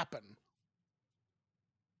might happen.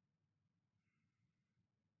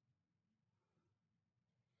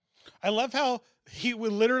 I love how he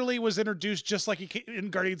literally was introduced just like in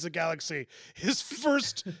Guardians of the Galaxy. His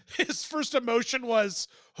first emotion was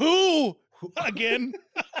who again?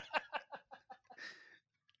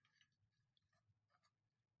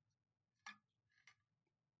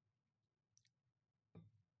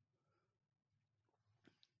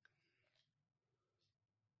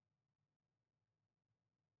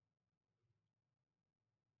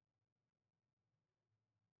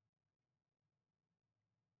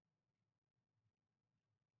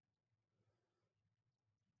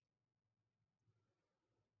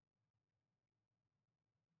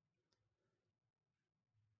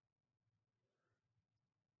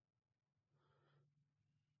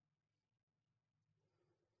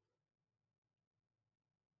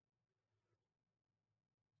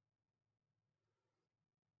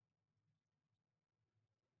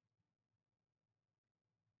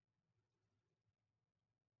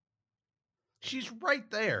 She's right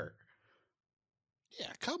there.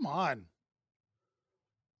 Yeah, come on.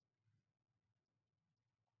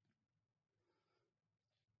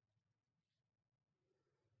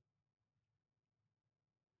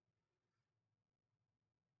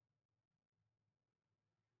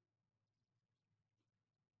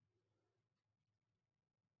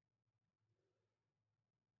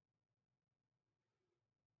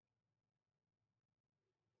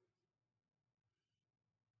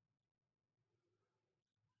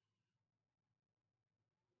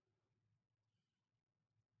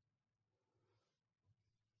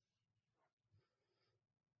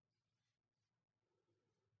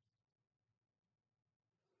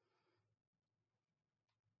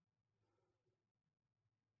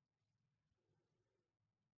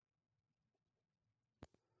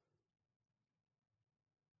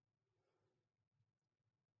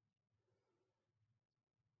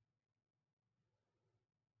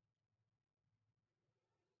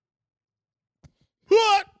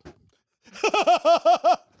 What?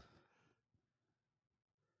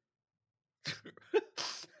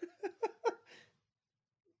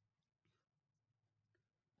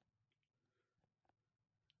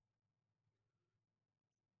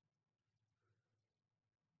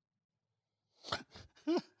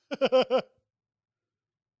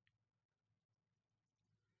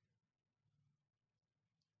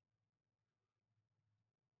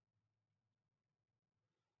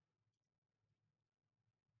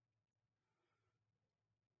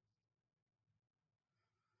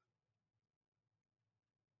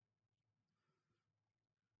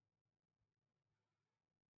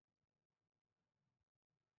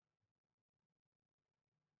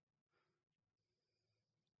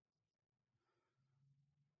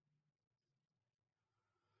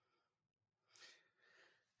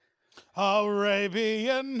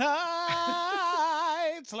 Arabian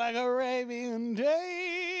Nights, like Arabian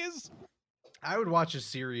Days. I would watch a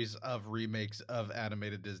series of remakes of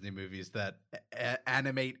animated Disney movies that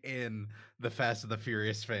animate in the Fast and the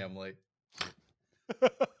Furious family.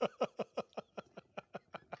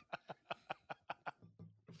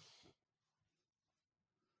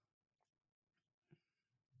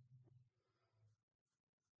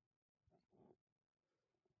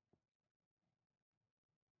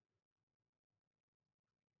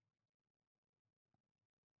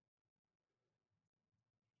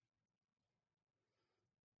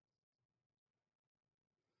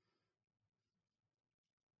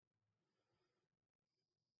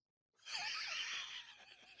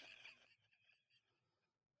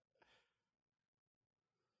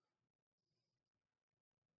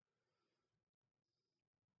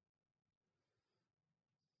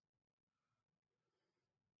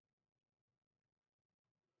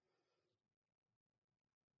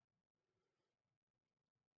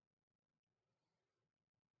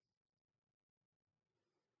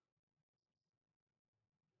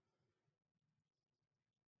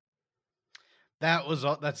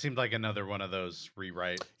 That seemed like another one of those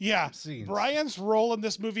rewrite Yeah, scenes. Brian's role in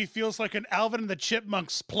this movie feels like an Alvin and the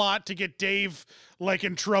Chipmunks plot to get Dave like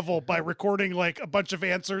in trouble by recording like a bunch of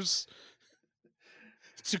answers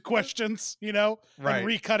to questions, you know, Right. and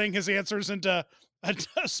recutting his answers into a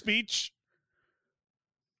speech.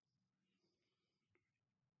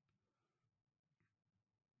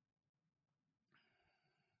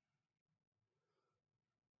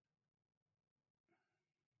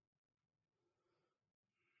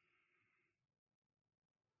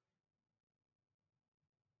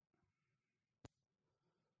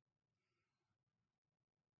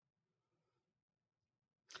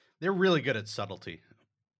 They're really good at subtlety.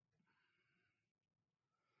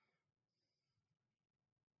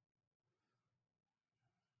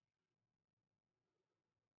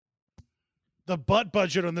 The butt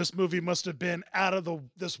budget on this movie must have been out of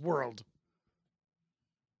this world.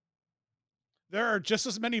 There are just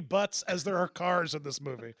as many butts as there are cars in this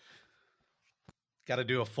movie. Got to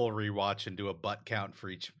do a full rewatch and do a butt count for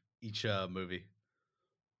each movie.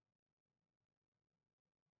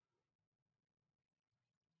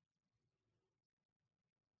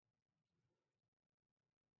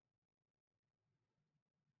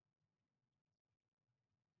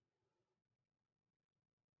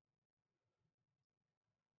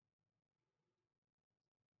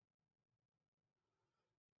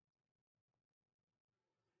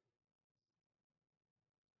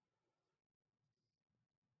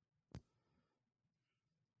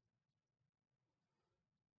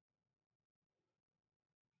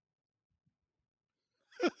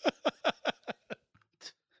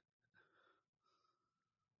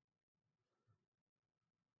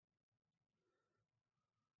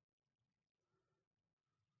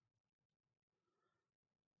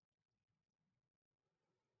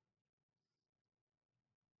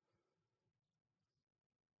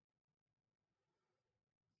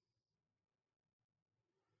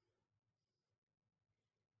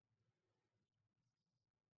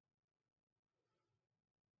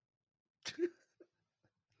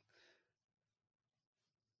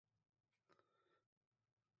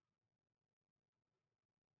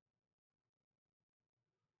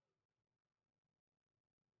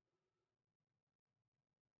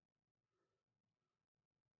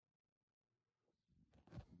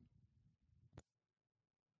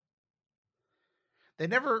 They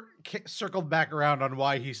never circled back around on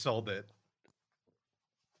why he sold it.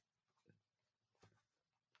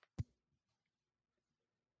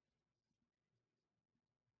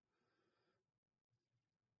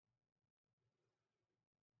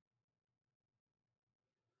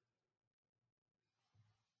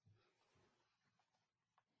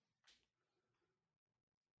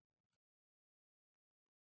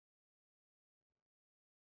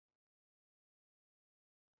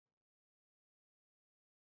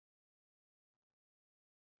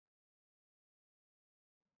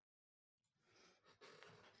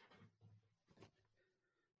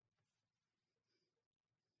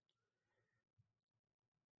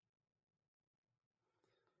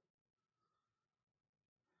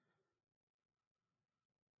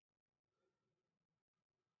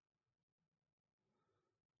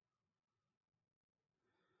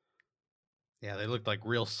 Yeah, they looked like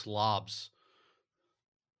real slobs.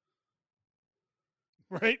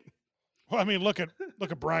 Right? Well, I mean, look at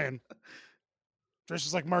Brian.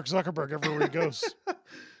 Dresses like Mark Zuckerberg everywhere he goes.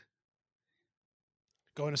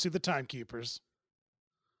 Going to see the Timekeepers.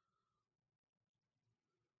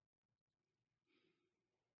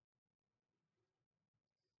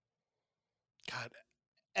 God,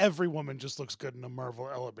 every woman just looks good in a Marvel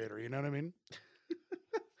elevator. You know what I mean?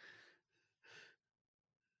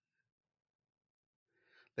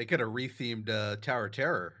 They could have rethemed Tower of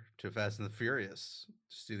Terror to Fast and the Furious.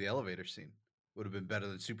 Just do the elevator scene. Would have been better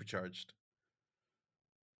than Supercharged.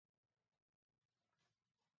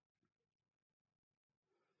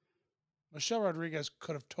 Michelle Rodriguez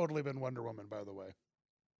could have totally been Wonder Woman, by the way.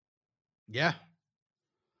 Yeah.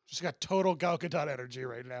 She's got total Gal Gadot energy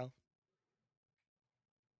right now.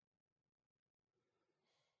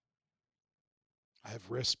 I have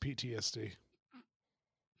wrist PTSD. Is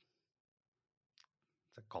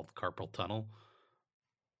that called carpal tunnel?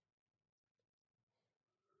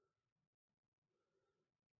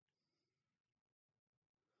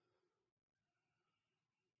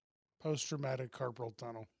 Post-traumatic carpal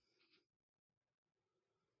tunnel.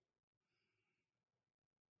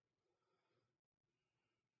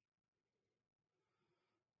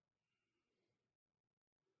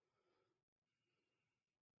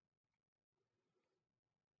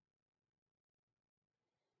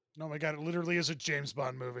 Oh my God, it literally is a James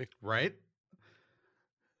Bond movie. Right?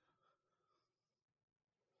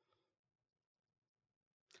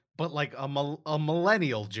 But like a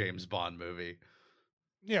millennial James Bond movie.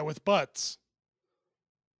 Yeah, with butts.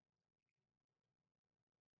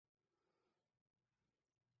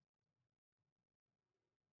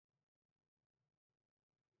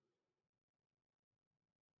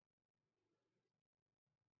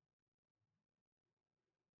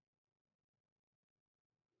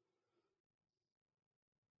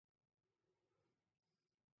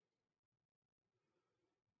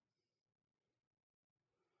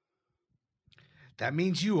 That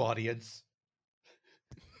means you, audience.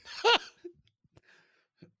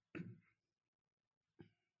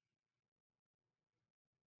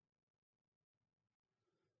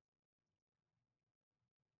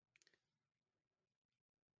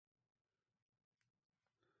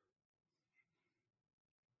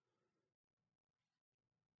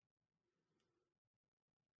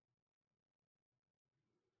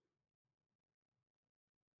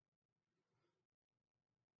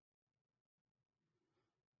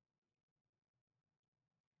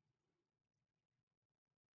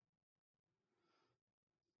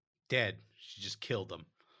 Dead. She just killed him.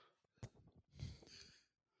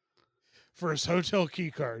 For his hotel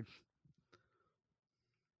key card.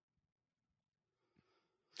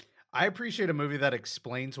 I appreciate a movie that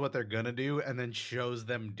explains what they're going to do and then shows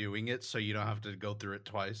them doing it so you don't have to go through it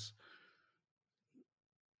twice.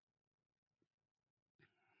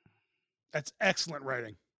 That's excellent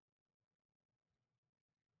writing.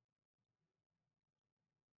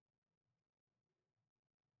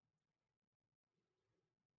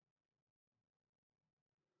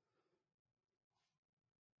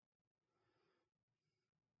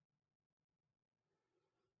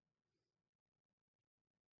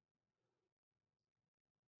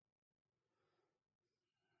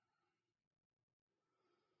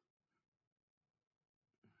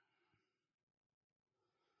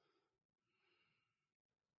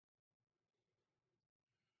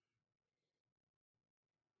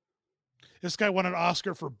 This guy won an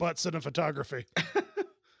Oscar for butt cinematography.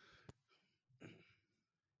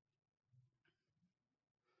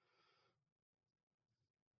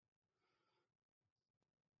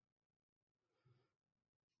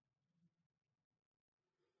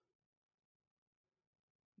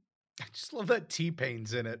 I just love that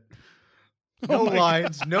T-Pain's in it. Oh No my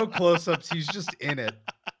lines, no close-ups. He's just in it.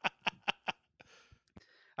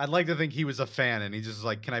 I'd like to think he was a fan and he just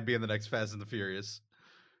like, can I be in the next Fast and the Furious?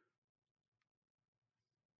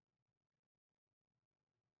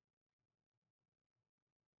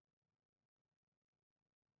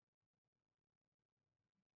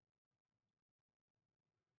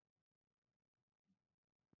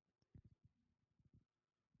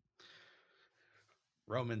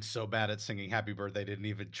 Roman's so bad at singing Happy Birthday, didn't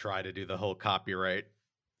even try to do the whole copyright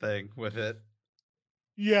thing with it.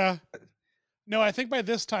 Yeah. No, I think by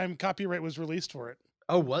this time copyright was released for it.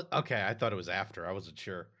 Oh, what? Okay, I thought it was after. I wasn't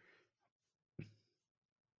sure.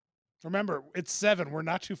 Remember, it's 7. We're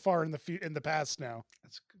not too far in the past now.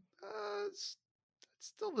 That's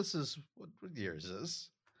still, this is what year is this?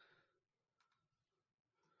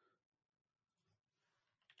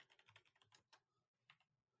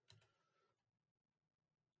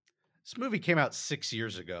 This movie came out 6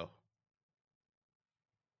 years ago.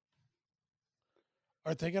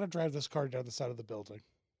 Are they going to drive this car down the side of the building?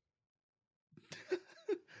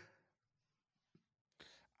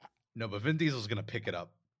 No, but Vin Diesel's going to pick it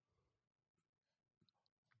up.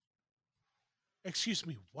 Excuse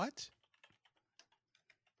me, what?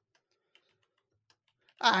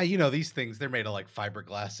 You know, these things, they're made of like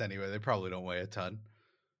fiberglass anyway. They probably don't weigh a ton.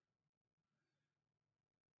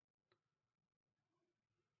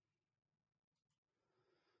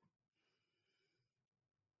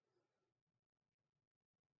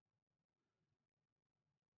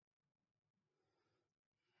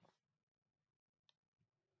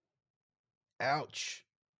 Ouch.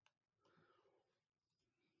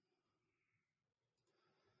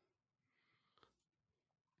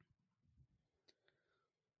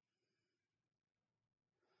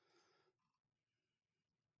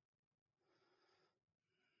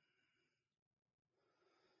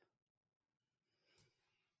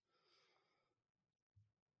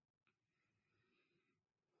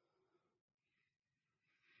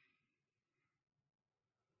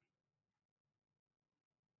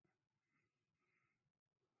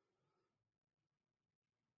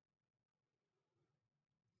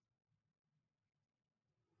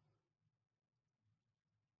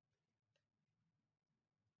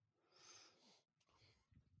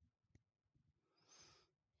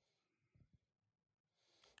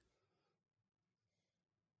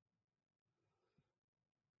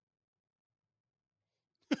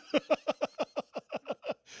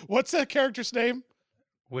 What's that character's name?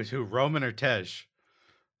 Which who, Roman or Tej?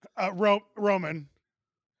 Roman.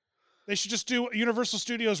 They should just do Universal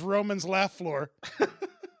Studios Roman's laugh floor.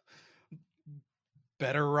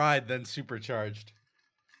 Better ride than supercharged.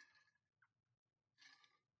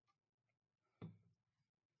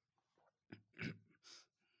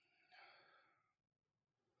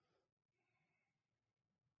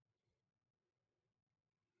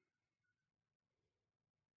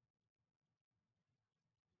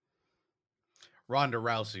 Ronda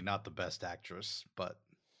Rousey, not the best actress, but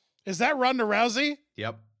Is that Ronda Rousey?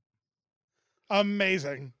 yep.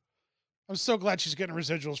 Amazing. I'm so glad she's getting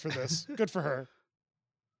residuals for this. Good for her.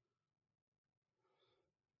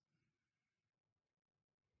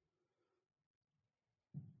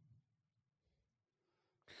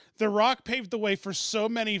 The Rock paved the way for so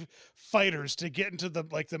many fighters to get into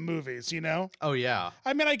the movies, you know? Oh yeah.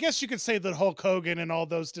 I mean, I guess you could say that Hulk Hogan and all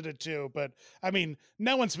those did it too, but I mean,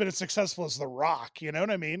 no one's been as successful as The Rock, you know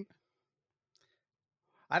what I mean?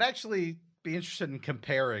 I'd actually be interested in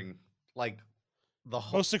comparing like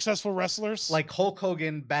Most successful wrestlers. like Hulk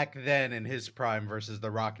Hogan back then in his prime versus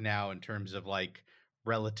The Rock now in terms of like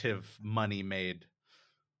relative money made.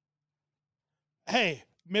 Hey,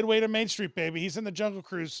 midway to Main Street, baby. He's in the Jungle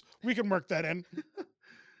Cruise. We can work that in.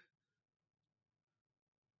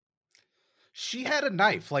 She had a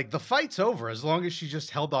knife. Like the fight's over as long as she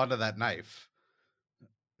just held onto that knife.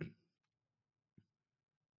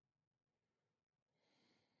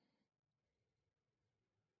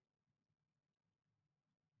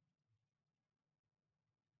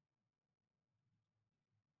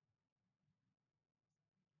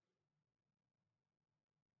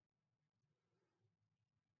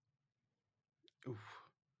 Oof.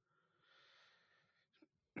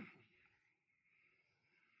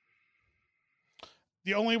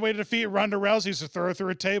 The only way to defeat Ronda Rousey is to throw her through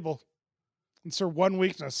a table. It's her one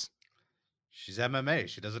weakness. She's MMA.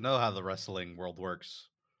 She doesn't know how the wrestling world works.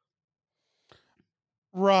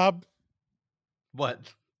 Rob, What?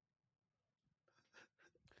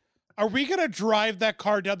 are we gonna drive that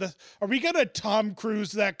car down the? Are we gonna Tom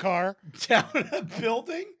Cruise that car Down a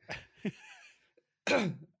building?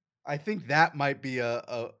 I think that might be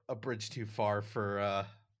a bridge too far for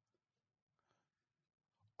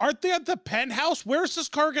Aren't they at the penthouse? Where's this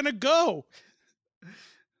car gonna go?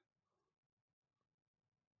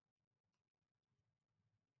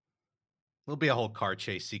 there'll be a whole car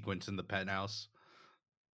chase sequence in the penthouse.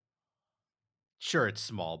 Sure, it's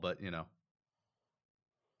small, but you know.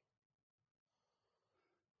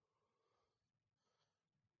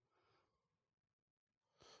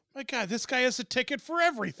 My God, this guy has a ticket for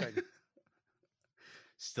everything.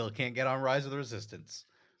 Still can't get on Rise of the Resistance.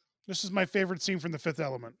 This is my favorite scene from The Fifth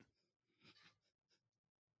Element.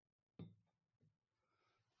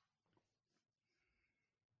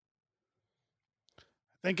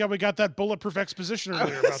 Thank God we got that bulletproof exposition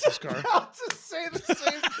earlier about this car. I was about to say the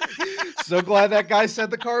same thing. So glad that guy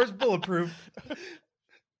said the car is bulletproof.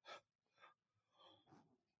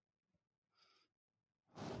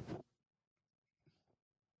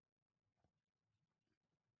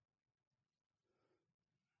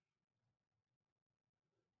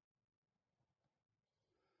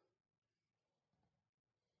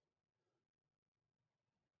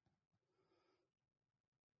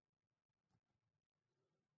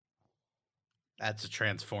 That's a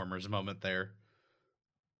Transformers moment there.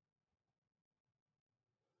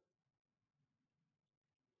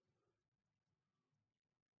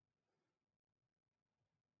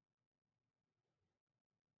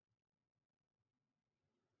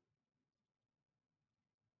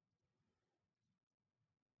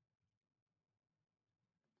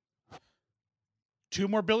 2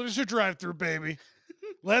 more buildings to drive through, baby.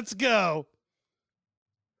 Let's go.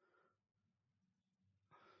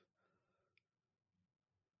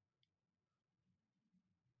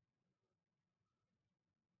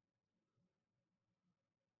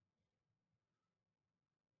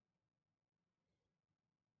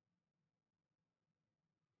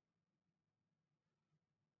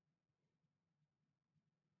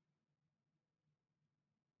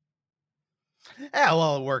 Yeah,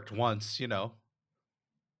 well, it worked once, you know.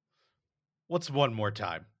 What's one more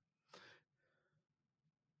time?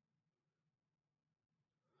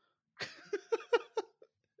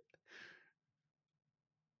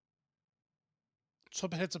 Let's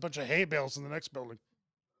hope it hits a bunch of hay bales in the next building.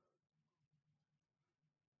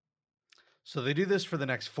 So they do this for the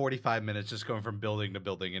next 45 minutes, just going from building to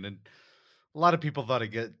building, and a lot of people thought it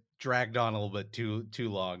get dragged on a little bit too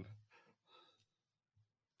long.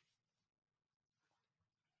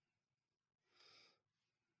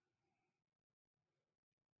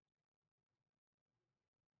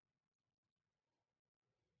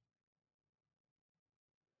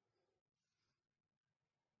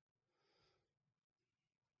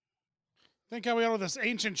 Think how we got all this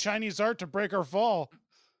ancient Chinese art to break our fall.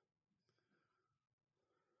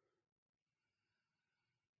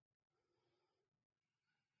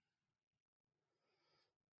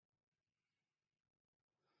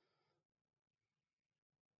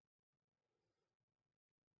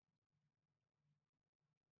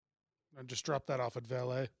 I just dropped that off at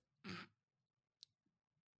valet.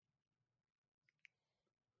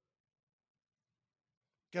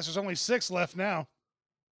 Guess there's only 6 left now.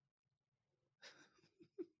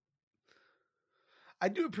 I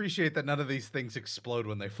do appreciate that none of these things explode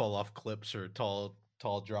when they fall off cliffs or tall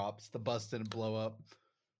drops. The bus didn't blow up.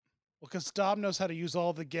 Well, because Dom knows how to use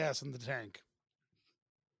all the gas in the tank.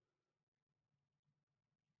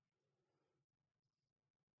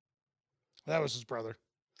 That was his brother.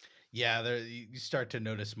 Yeah, you start to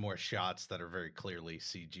notice more shots that are very clearly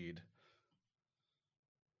CG'd.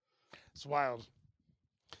 It's wild.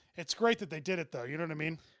 It's great that they did it, though. You know what I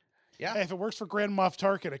mean? Yeah. Hey, if it works for Grand Moff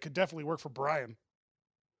Tarkin, it could definitely work for Brian.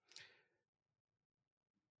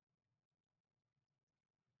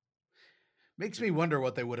 Makes me wonder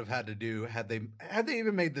what they would have had to do had they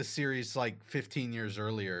even made this series like 15 years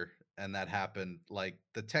earlier and that happened. Like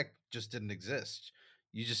the tech just didn't exist.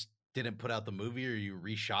 You just didn't put out the movie or you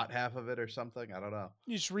reshot half of it or something. I don't know.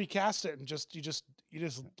 You just recast it and you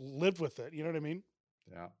just live with it. You know what I mean?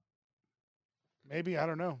 Yeah. Maybe, I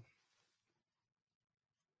don't know.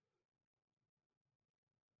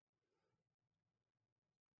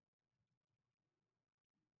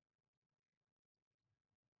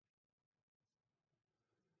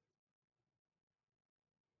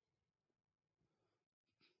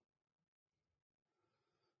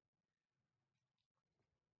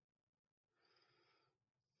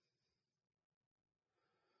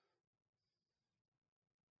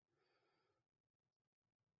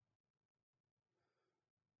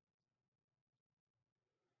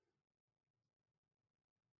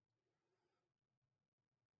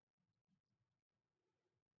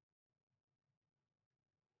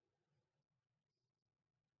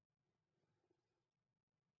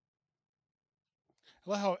 I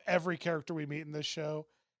love how every character we meet in this show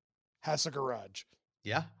has a garage.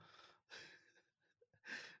 Yeah.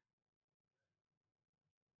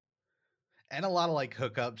 And a lot of like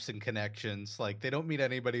hookups and connections. Like they don't meet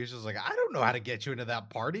anybody who's just like, I don't know how to get you into that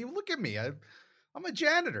party. Look at me. I'm a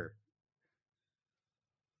janitor.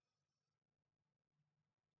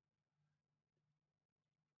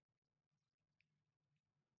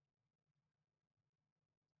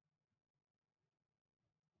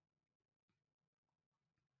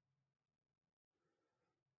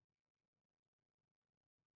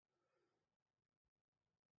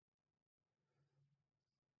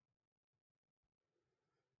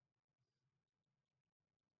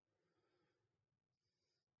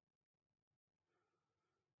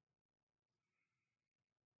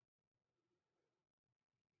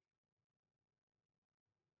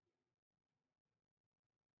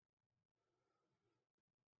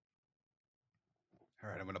 All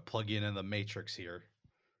right, I'm going to plug you in the matrix here.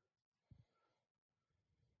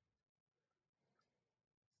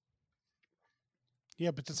 Yeah,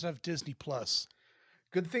 but does it have Disney Plus?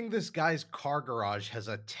 Good thing this guy's car garage has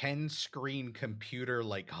a 10 screen computer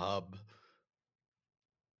like hub.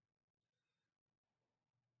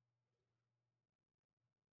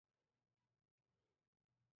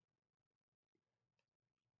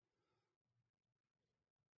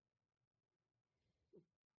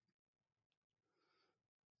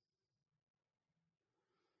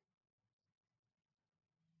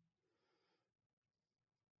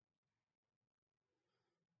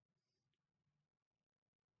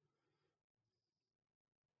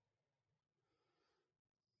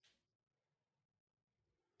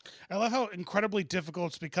 I love how incredibly difficult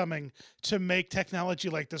it's becoming to make technology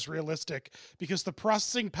like this realistic because the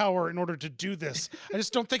processing power in order to do this, I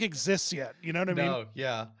just don't think exists yet. You know what I mean? No,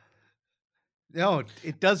 yeah. No,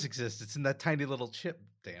 it does exist. It's in that tiny little chip,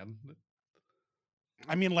 Dan.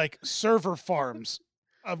 I mean, like server farms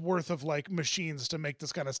of worth of like machines to make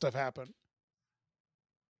this kind of stuff happen.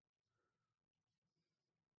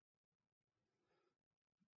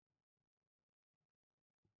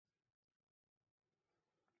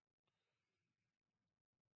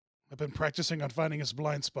 I've been practicing on finding his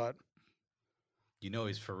blind spot. You know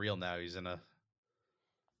he's for real now. He's in a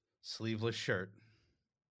sleeveless shirt.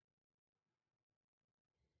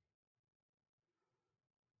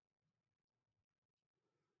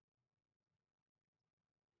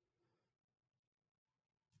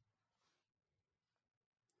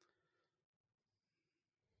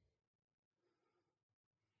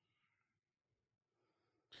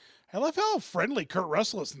 I love how friendly Kurt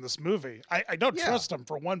Russell is in this movie. I don't Yeah. trust him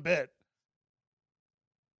for one bit.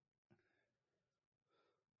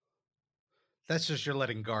 That's just you're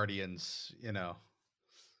letting Guardians, You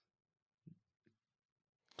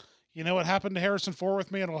know what happened to Harrison Ford with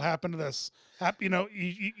me, and it'll happen to this. You know,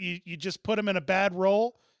 you just put him in a bad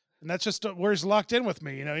role, and that's just where he's locked in with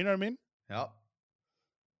me. You know what I mean? Yep.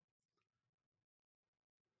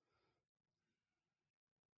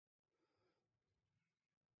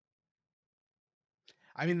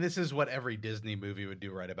 I mean, this is what every Disney movie would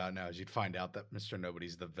do right about now, is you'd find out that Mr.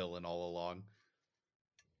 Nobody's the villain all along.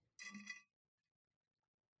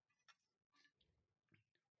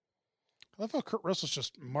 I love how Kurt Russell's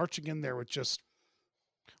just marching in there with just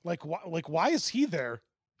why is he there?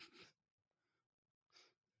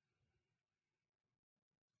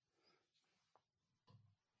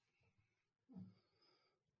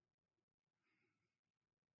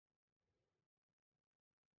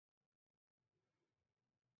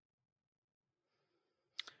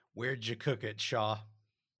 Where'd you cook it, Shaw?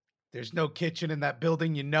 There's no kitchen in that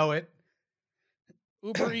building, you know it.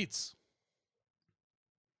 Uber Eats.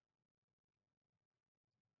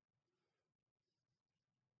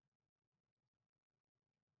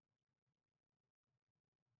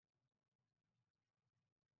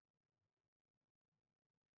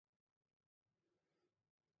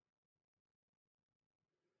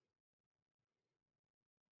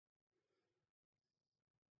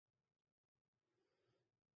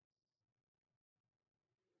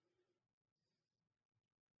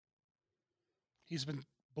 He's been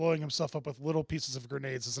blowing himself up with little pieces of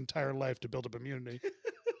grenades his entire life to build up immunity.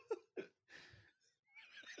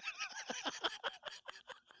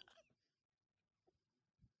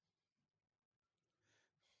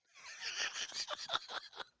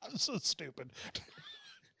 I'm so stupid.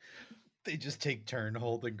 They just take turn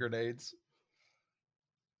holding grenades.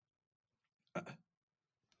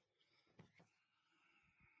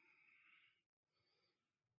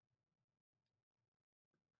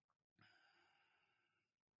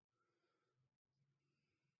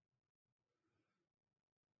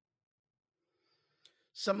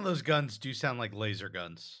 Some of those guns do sound like laser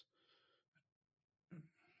guns.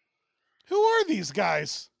 Who are these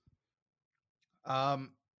guys?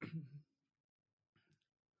 Um,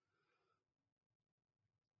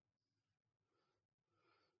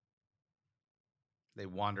 they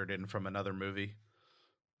wandered in from another movie.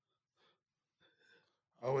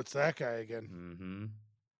 Oh, it's that guy again. Mm-hmm.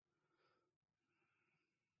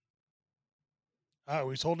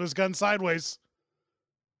 Oh, he's holding his gun sideways.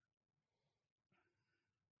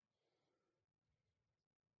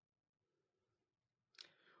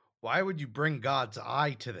 Why would you bring God's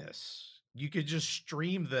eye to this? You could just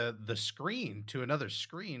stream the screen to another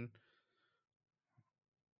screen.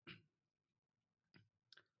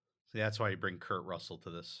 See, that's why you bring Kurt Russell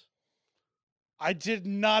to this. I did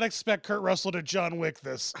not expect Kurt Russell to John Wick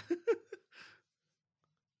this.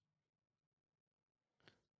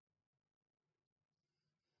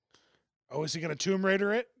 Oh, is he going to Tomb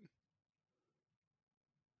Raider it?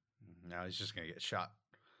 Now he's just gonna get shot.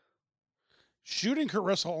 Shooting Kurt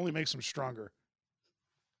Russell only makes him stronger.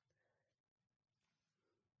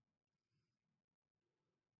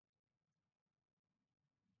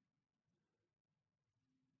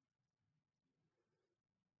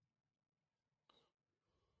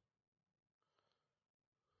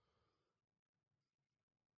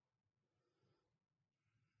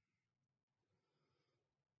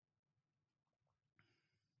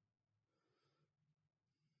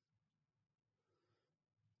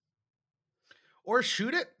 Or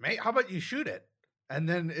shoot it, mate. How about you shoot it? And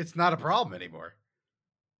then it's not a problem anymore.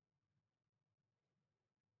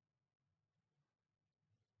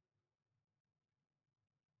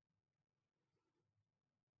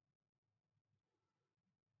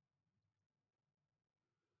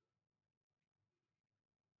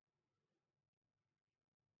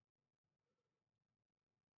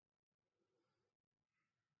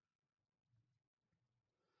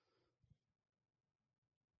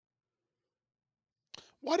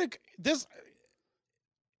 What a this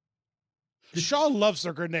Shaw loves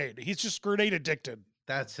a grenade. He's just grenade addicted.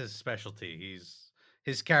 That's his specialty.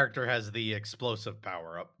 His character has the explosive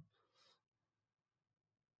power up.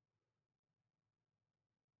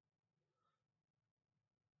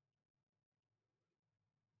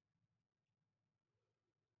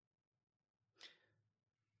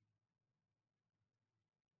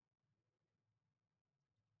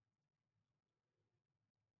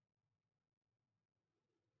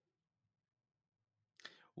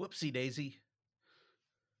 Whoopsie daisy.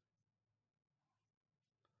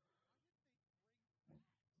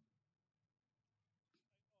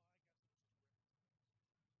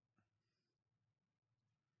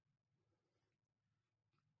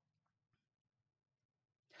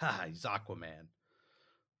 Ha, he's Aquaman.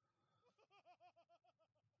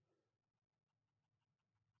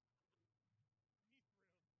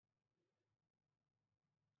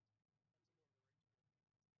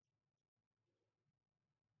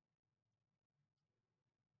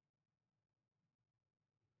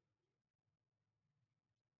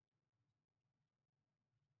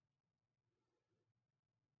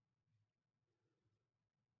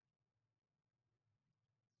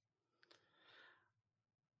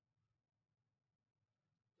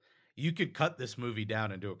 You could cut this movie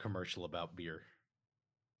down into a commercial about beer.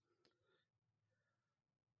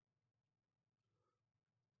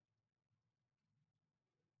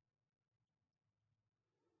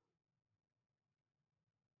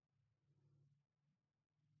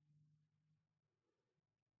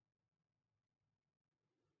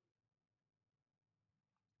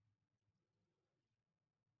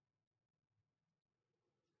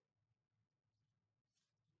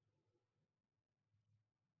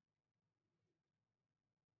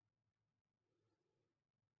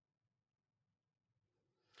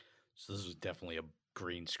 So this was definitely a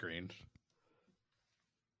green screen.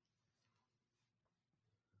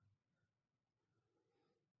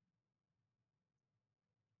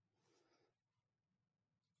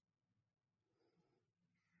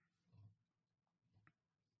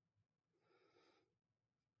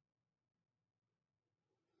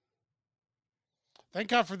 Thank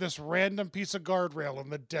God for this random piece of guardrail in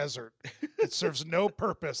the desert. It serves no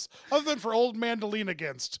purpose other than for old man to lean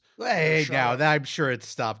against. Hey, now up. I'm sure it's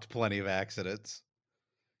stopped plenty of accidents.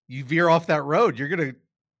 You veer off that road, you're gonna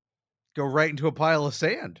go right into a pile of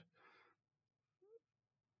sand.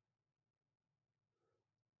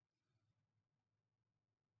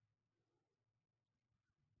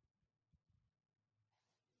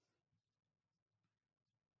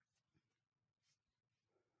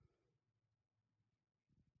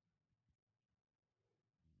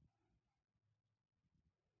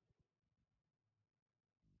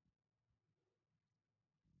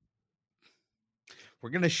 We're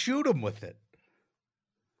gonna shoot him with it.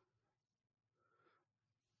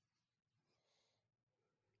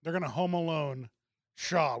 They're going to Home Alone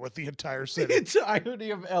Shaw with the entire The city. entirety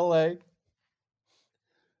of LA.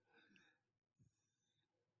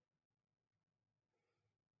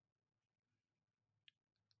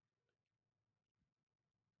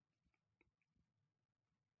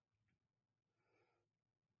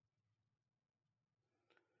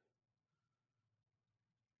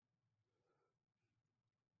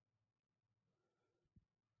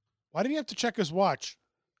 Why did he have to check his watch?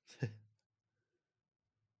 You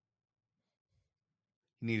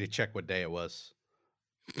need to check what day it was.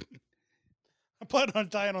 I plan on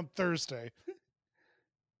dying on Thursday.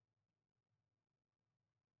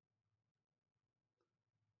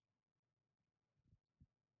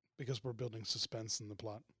 Because we're building suspense in the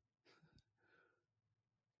plot.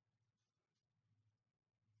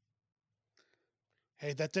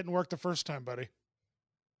 Hey, that didn't work the first time, buddy.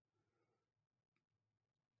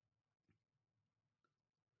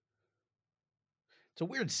 It's a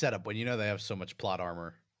weird setup when you know they have so much plot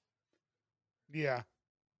armor. Yeah.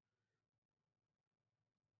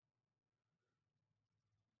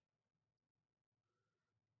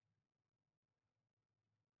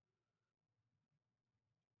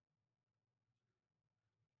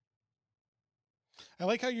 I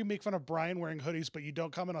like how you make fun of Brian wearing hoodies, but you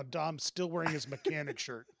don't comment on Dom still wearing his mechanic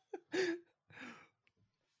shirt.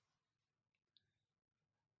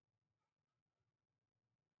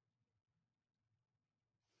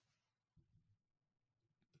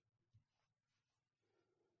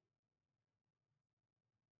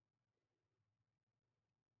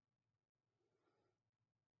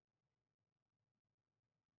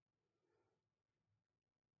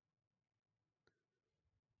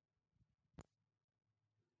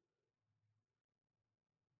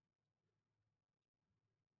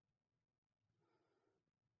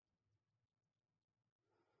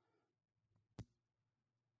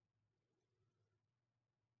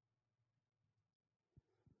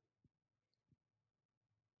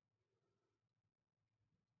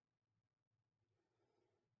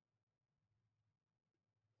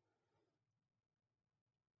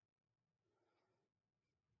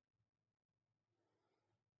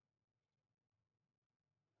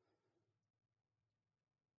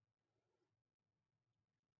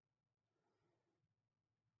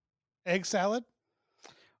 Egg salad?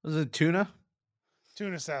 Was it tuna?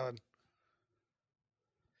 Tuna salad.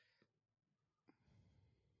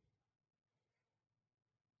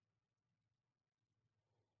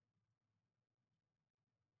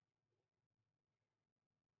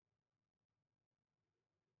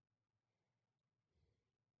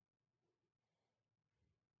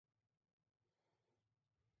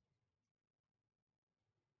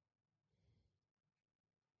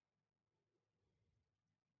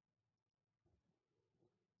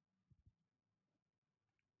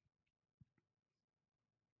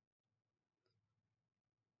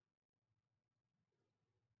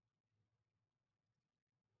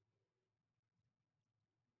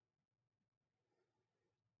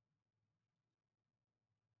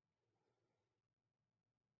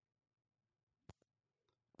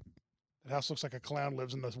 The house looks like a clown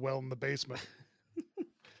lives in this well in the basement.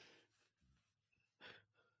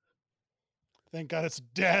 Thank God it's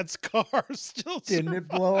Dad's car still Didn't it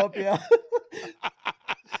blow up? Yeah.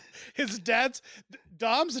 His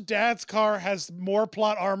Dom's dad's car has more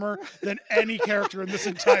plot armor than any character in this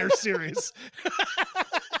entire series.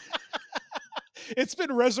 It's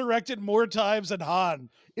been resurrected more times than Han.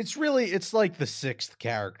 It's like the sixth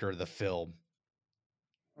character of the film.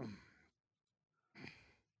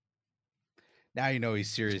 Now you know he's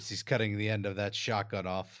serious. He's cutting the end of that shotgun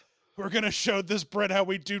off. We're gonna show this Brett how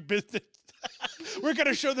we do business. We're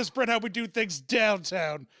gonna show this Brett how we do things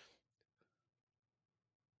downtown.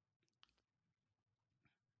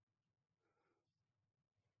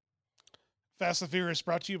 Fast and Furious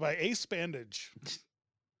brought to you by Ace Bandage.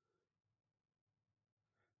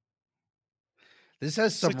 This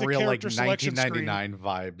has some like real like character selection 1999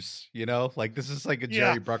 vibes, you know? Like this is like a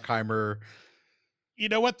Jerry Bruckheimer. You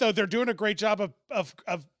know what though? They're doing a great job of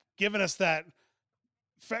giving us that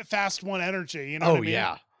fast one energy. You know what I mean?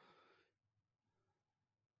 Yeah.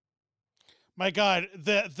 My God,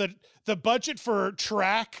 the budget for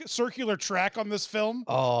circular track on this film.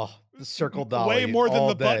 Oh, the circle dolly. Way more than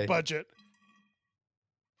the day. budget.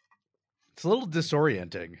 It's a little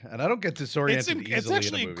disorienting, and I don't get disoriented easily. It's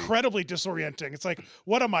actually incredibly disorienting. It's like,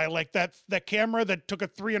 what am I, like that camera that took a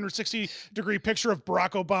 360-degree picture of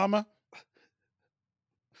Barack Obama?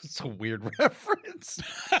 It's a weird reference.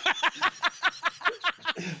 I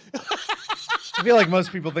feel like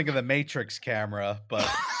most people think of the Matrix camera, but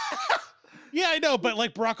yeah, I know. But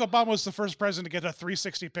like Barack Obama was the first president to get a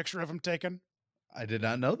 360 picture of him taken. I did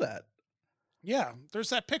not know that. Yeah, there's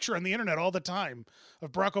that picture on the internet all the time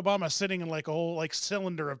of Barack Obama sitting in like a whole like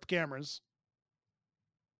cylinder of cameras.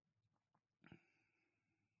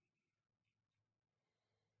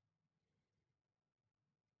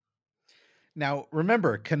 Now,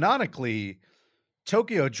 remember, canonically,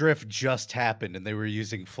 Tokyo Drift just happened and they were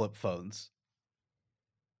using flip phones.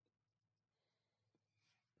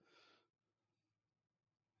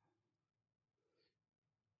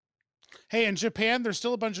 Hey, in Japan, there's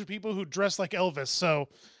still a bunch of people who dress like Elvis, so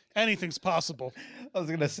anything's possible. I was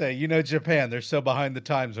going to say, you know, Japan, they're so behind the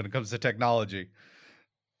times when it comes to technology.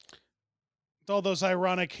 It's all those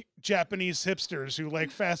ironic Japanese hipsters who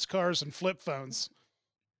like fast cars and flip phones.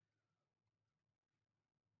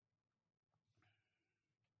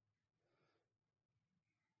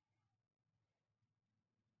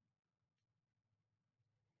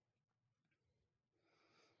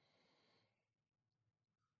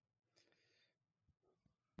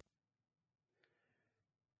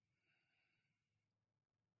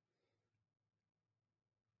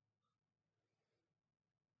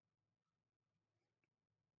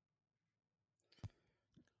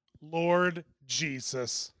 Lord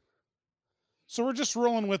Jesus. So we're just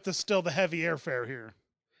rolling with the heavy airfare here.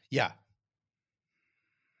 Yeah.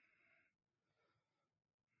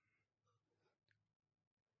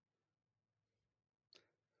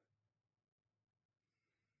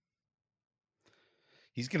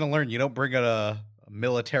 He's going to learn you don't bring a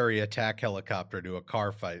military attack helicopter to a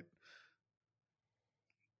car fight.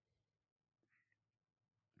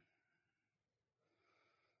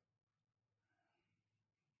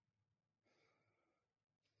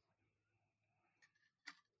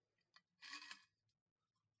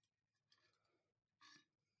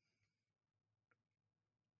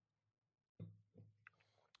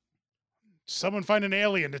 Someone find an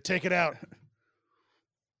alien to take it out.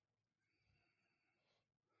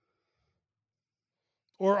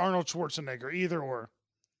 Or Arnold Schwarzenegger, either or.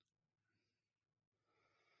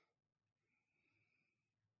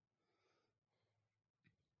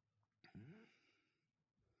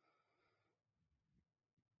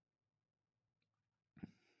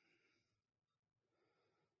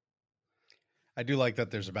 I do like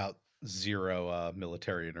that there's about zero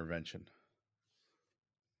military intervention.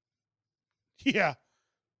 Yeah.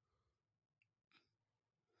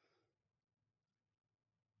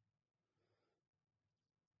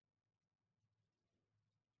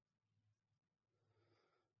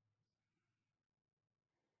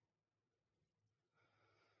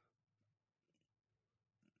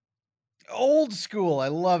 Old school. I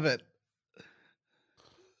love it.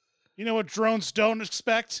 You know what drones don't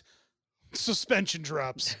expect? Suspension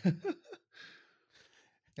drops.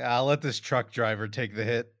 Yeah, I'll let this truck driver take the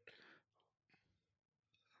hit.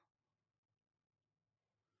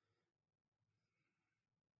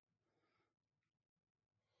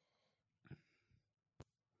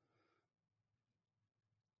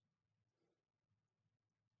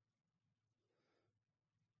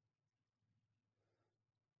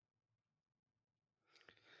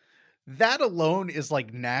 That alone is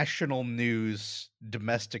like national news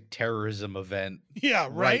domestic terrorism event Yeah,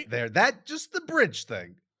 right right? there. That just the bridge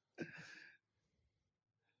thing.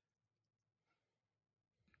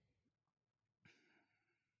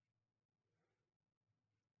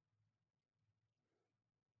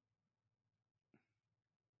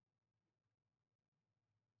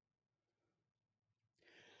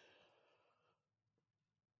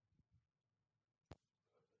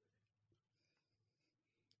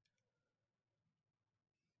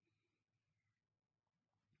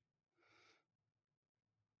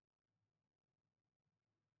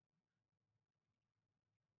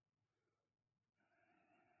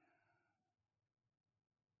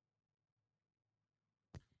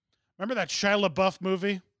 Remember that Shia LaBeouf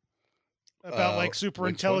movie about like super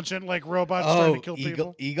Which one? intelligent like robots trying to Oh, kill Eagle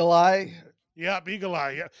people? Eagle Eye. Yeah, Eagle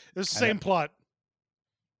Eye. Yeah, it's the I know. same plot.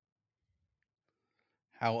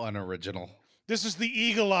 How unoriginal. This is the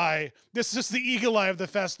Eagle Eye. This is the Eagle Eye of the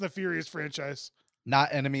Fast and the Furious franchise.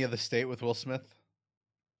 Not Enemy of the State with Will Smith.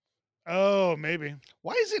 Oh, maybe.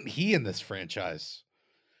 Why isn't he in this franchise?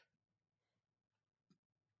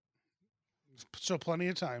 So plenty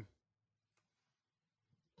of time.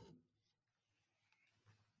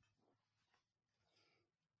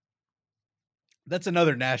 That's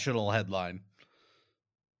another national headline.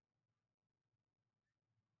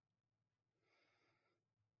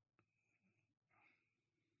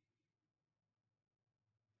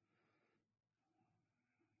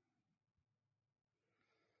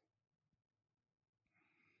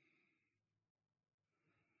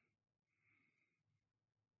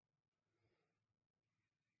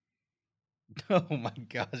 Oh my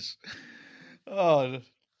gosh. Oh,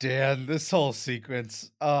 Dan, this whole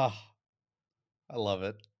sequence. Oh, I love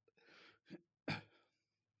it.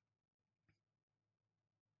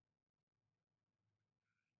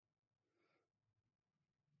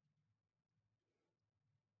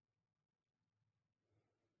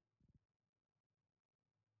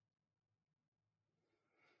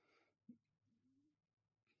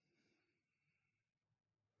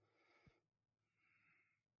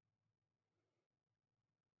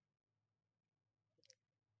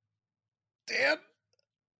 Dan.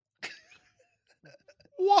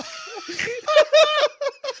 What?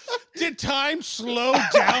 Did time slow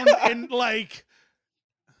down in like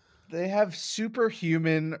They have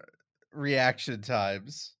superhuman reaction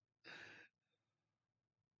times.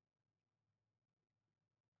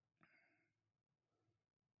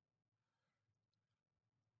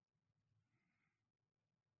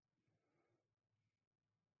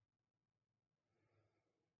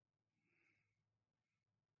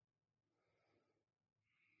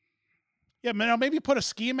 yeah, man, maybe put a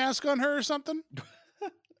ski mask on her or something?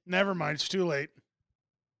 Never mind, it's too late.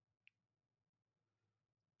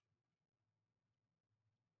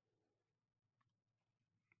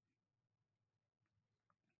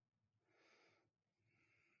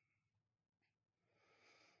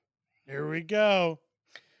 Here we go.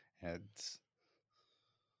 It's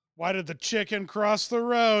Why did the chicken cross the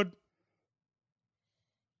road?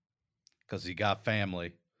 because he got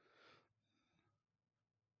family.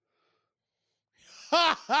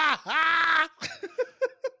 Ha ha ha!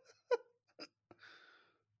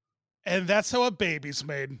 And that's how a baby's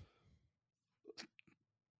made.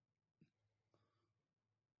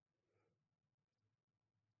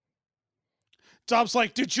 Dom's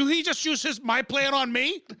like, did he just use my plan on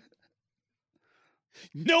me?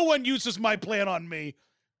 No one uses my plan on me.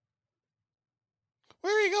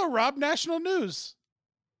 Where you go, Rob? National news.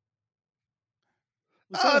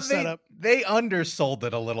 Was that a setup? They undersold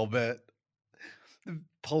it a little bit. The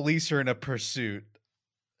police are in a pursuit.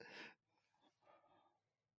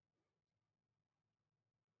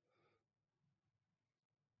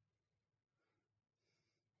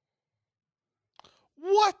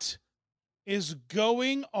 What is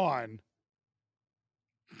going on?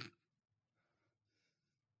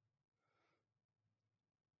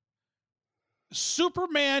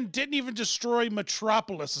 Superman didn't even destroy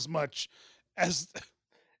Metropolis as much as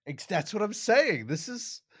That's what I'm saying. This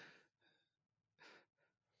is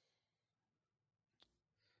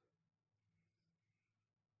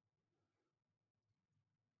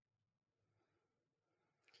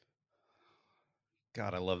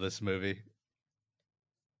God, I love this movie.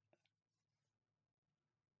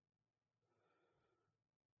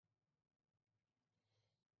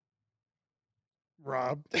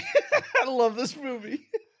 Rob. I love this movie.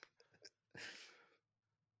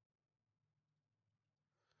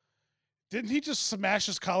 Didn't he just smash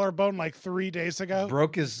his collarbone like 3 days ago?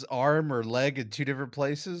 Broke his arm or leg in two different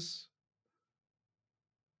places.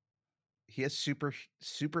 He has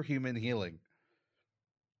superhuman healing.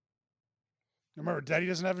 Remember, Daddy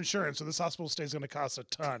doesn't have insurance, so this hospital stay is going to cost a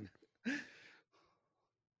ton. It's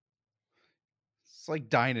like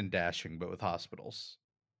dine and dashing, but with hospitals.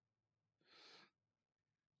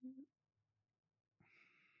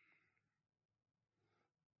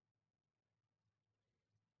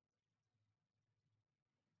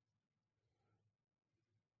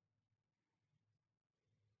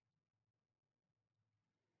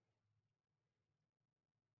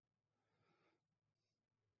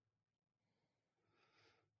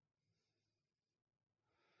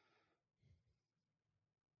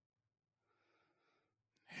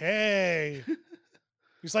 Hey,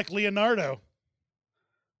 he's like Leonardo.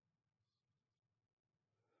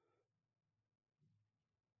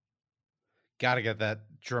 Gotta get that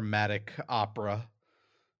dramatic opera.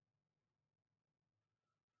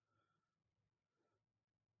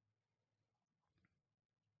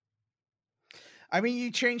 I mean, you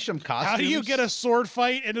change some costumes. How do you get a sword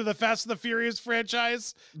fight into the Fast and the Furious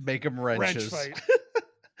franchise? Make them Wrench wrenches. fight.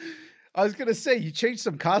 I was gonna say you change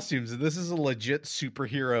some costumes, and this is a legit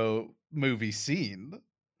superhero movie scene.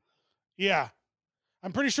 Yeah.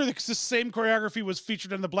 I'm pretty sure the same choreography was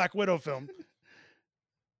featured in the Black Widow film.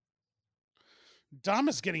 Dom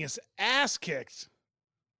is getting his ass kicked.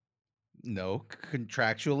 No,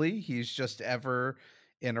 contractually, he's just ever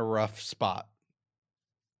in a rough spot.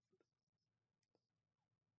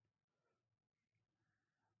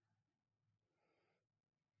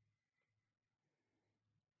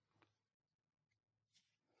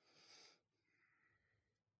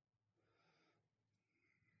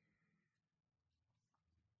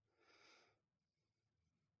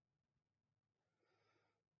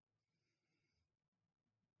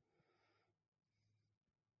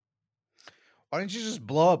 Why don't you just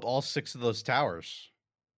blow up all 6 of those towers?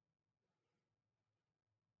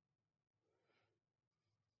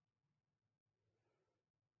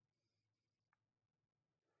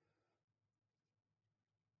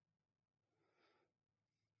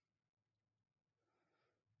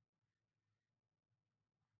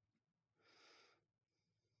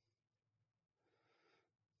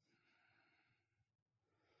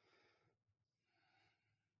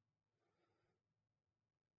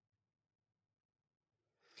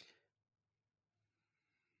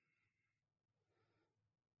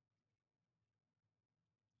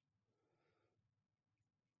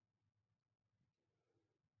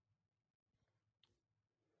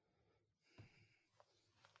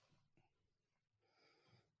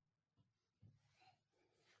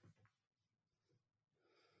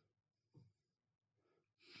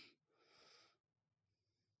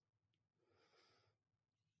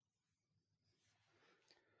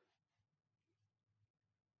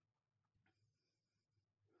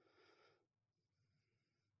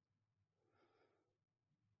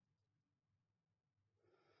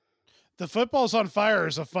 The football's on fire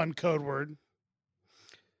is a fun code word.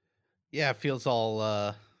 Yeah, it feels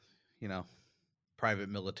all you know, private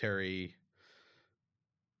military.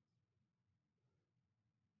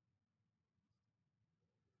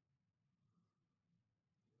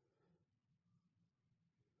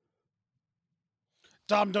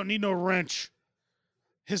 Dom don't need no wrench.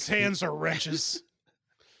 His hands are wrenches.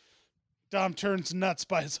 Dom turns nuts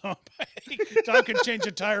by his own. Dom can change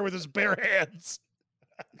a tire with his bare hands.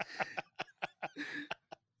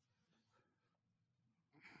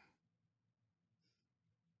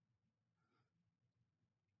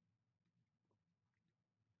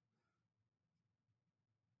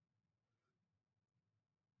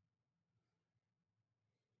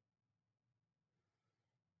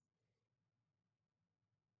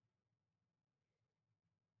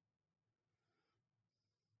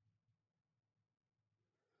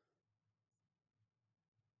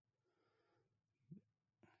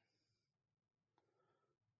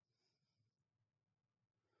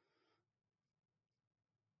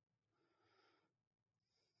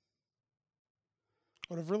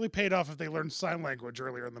 Would have really paid off if they learned sign language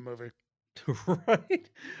earlier in the movie. Right?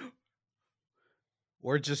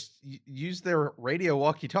 Or just use their radio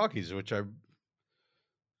walkie-talkies, which I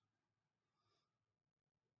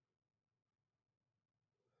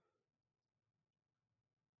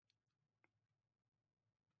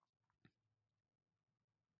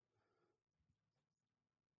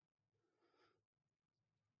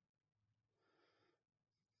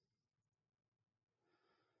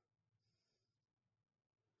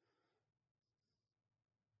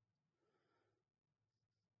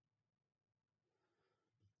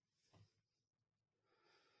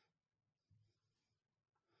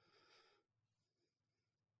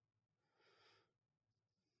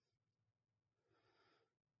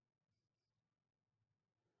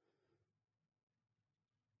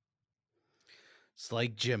it's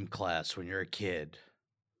like gym class when you're a kid.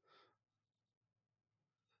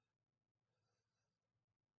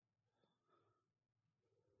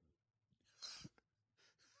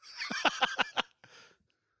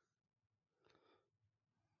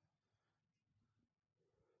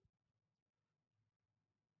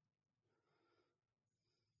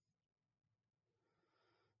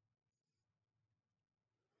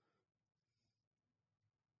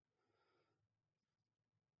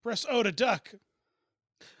 Press O to duck.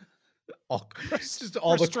 All Press just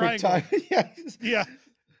all press the quick triangle. time. Yeah. Yeah.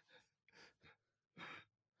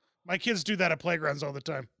 My kids do that at playgrounds all the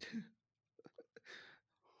time.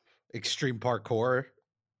 Extreme parkour.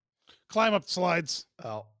 Climb up slides.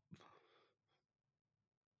 Oh.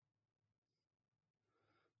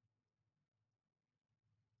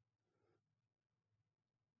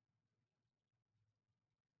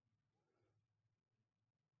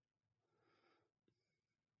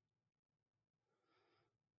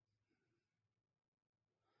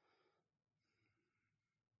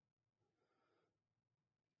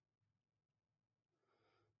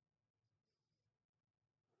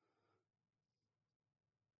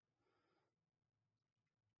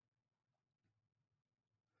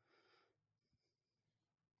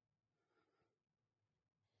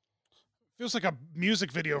 Feels like a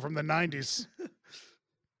music video from the 90s.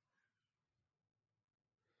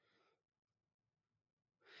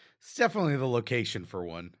 It's definitely the location for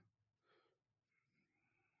one.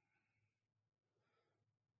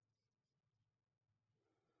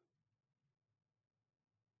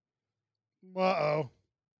 Uh-oh.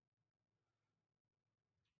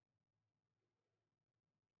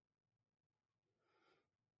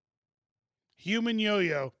 Human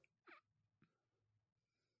yo-yo.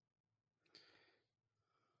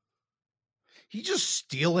 He just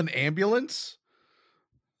steal an ambulance?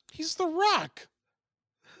 He's the Rock.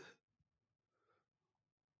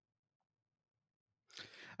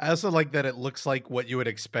 I also like that it looks like what you would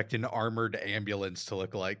expect an armored ambulance to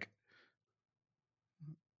look like.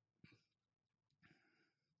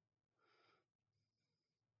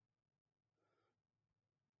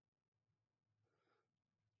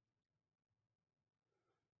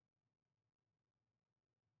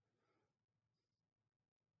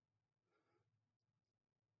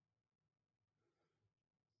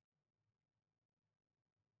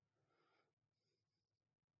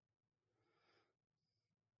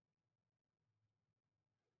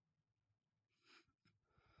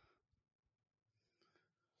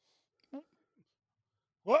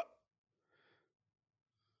 What?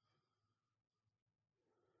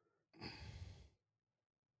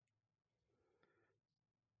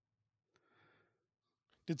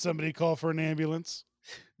 Did somebody call for an ambulance?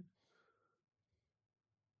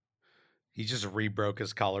 He just re-broke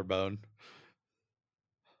his collarbone.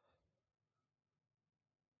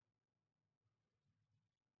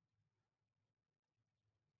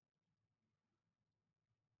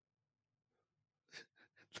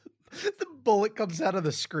 The bullet comes out of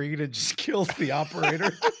the screen and just kills the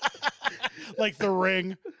operator. Like The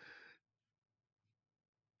Ring.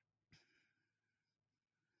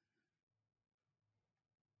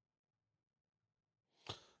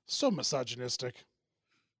 So misogynistic.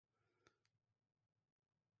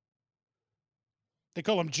 They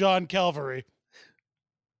call him John Calvary.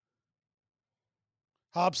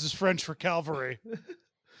 Hobbs is French for Calvary.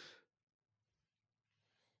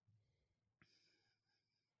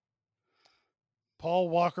 Paul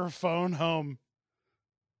Walker phone home.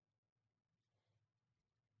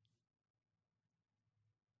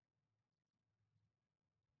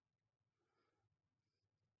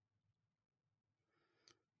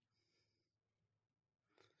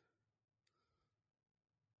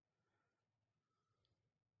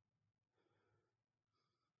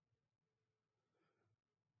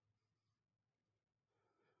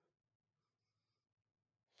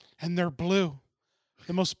 And they're blue.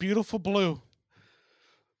 The most beautiful blue.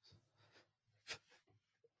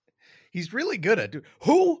 He's really good at it.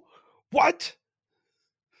 Who? What?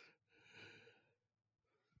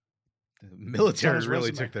 The military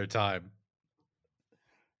really took their time.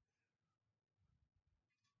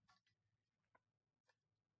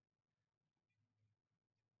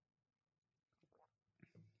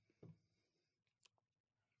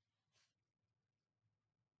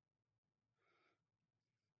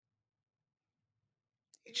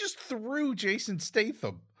 He just threw Jason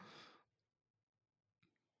Statham.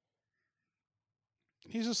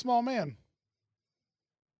 He's a small man.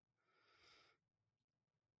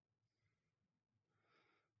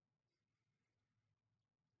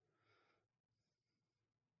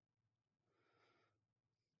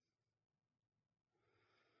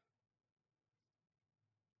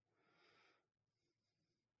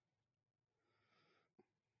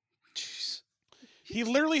 Jeez. He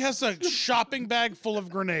literally has a shopping bag full of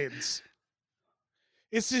grenades.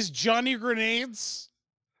 It's his Johnny Grenades.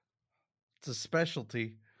 It's a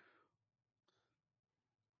specialty.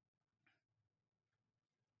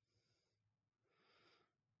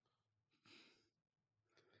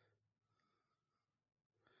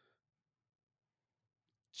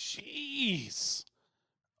 Jeez.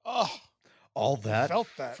 Oh, All that, felt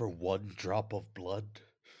that for one drop of blood.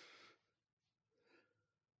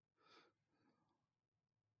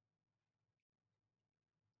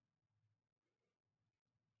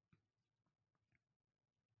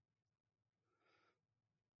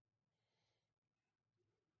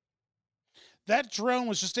 That drone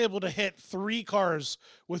was just able to hit 3 cars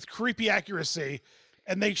with creepy accuracy,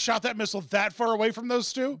 and they shot that missile that far away from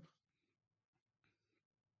those 2?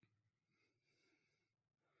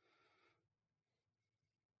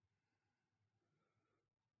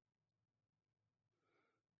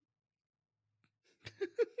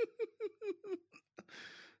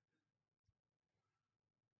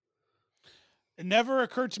 It never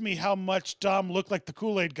occurred to me how much Dom looked like the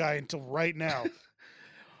Kool-Aid guy until right now.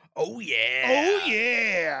 Oh, yeah. Oh,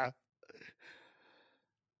 yeah.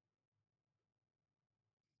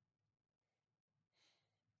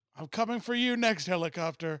 I'm coming for you next,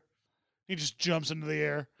 helicopter. He just jumps into the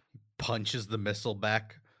air. Punches the missile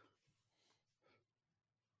back.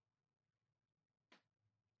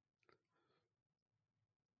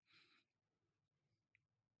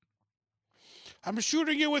 I'm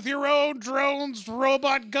shooting you with your own drone's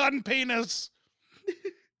robot gun penis.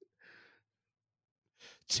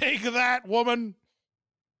 Take that, woman.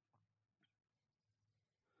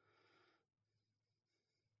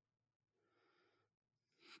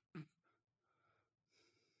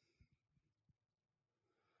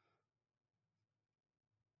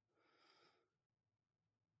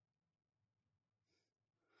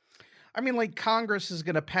 I mean, like, Congress is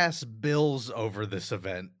going to pass bills over this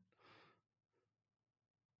event.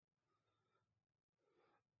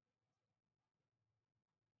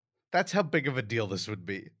 That's how big of a deal this would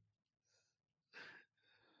be.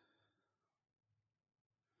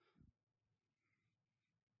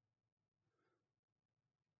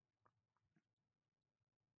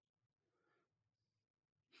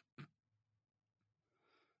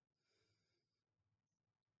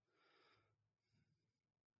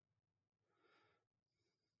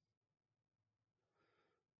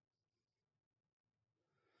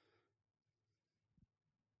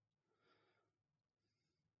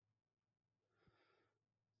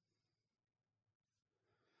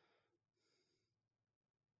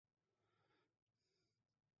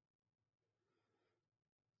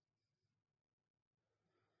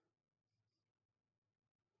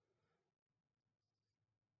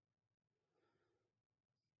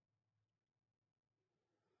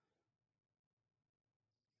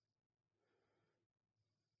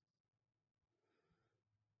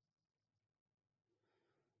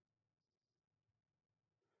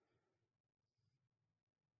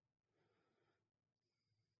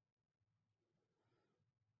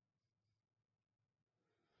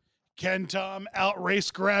 Can Tom outrace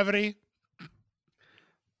gravity?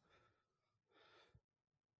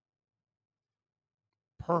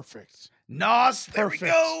 Perfect. Nos, there Perfect. we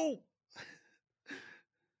go.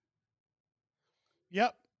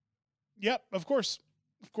 Yep. Yep, of course.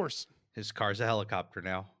 Of course. His car's a helicopter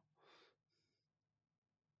now.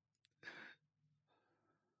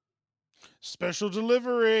 Special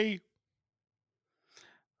delivery.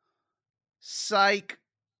 Psych.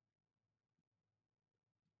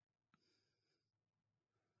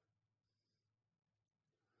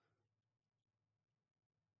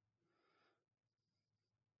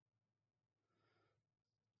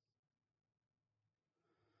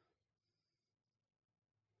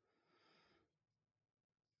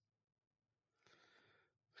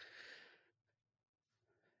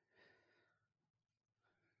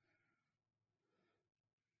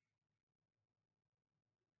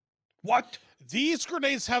 What? These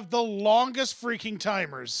grenades have the longest freaking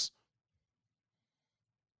timers.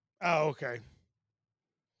 Oh, okay.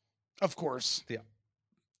 Of course. Yeah.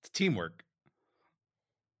 It's teamwork.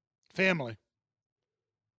 Family.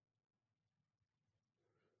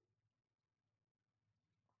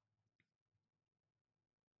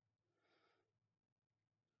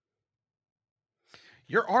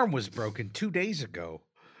 Your arm was broken 2 days ago.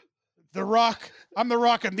 The Rock. I'm The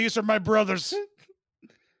Rock, and these are my brothers.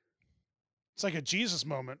 It's like a Jesus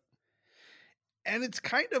moment. And it's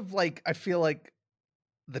kind of like, I feel like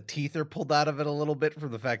the teeth are pulled out of it a little bit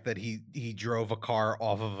from the fact that he drove a car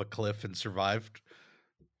off of a cliff and survived.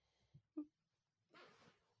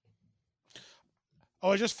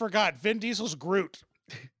 Oh, I just forgot. Vin Diesel's Groot.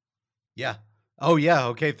 Yeah. Oh yeah.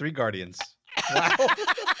 Okay. 3 Guardians. Wow.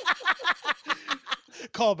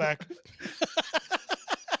 Callback.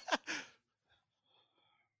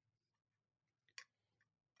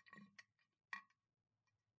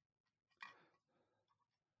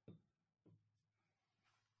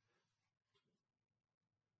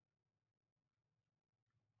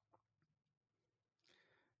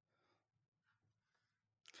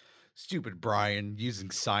 Stupid Brian using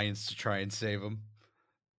science to try and save him.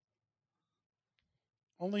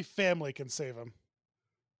 Only family can save him.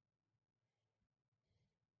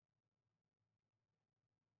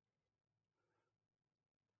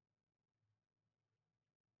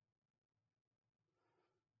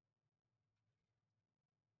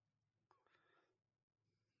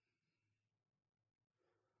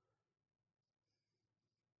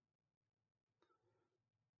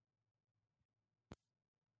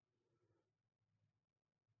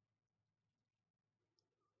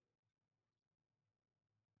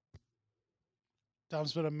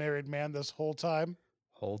 Dom's been a married man this whole time.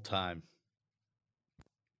 Whole time.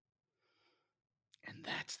 And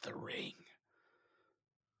that's the ring.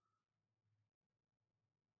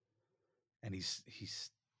 And he's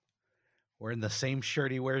wearing the same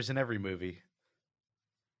shirt he wears in every movie.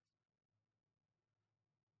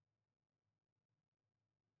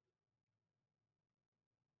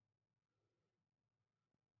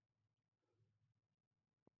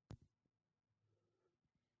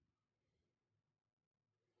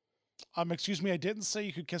 Excuse me, I didn't say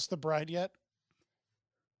you could kiss the bride yet.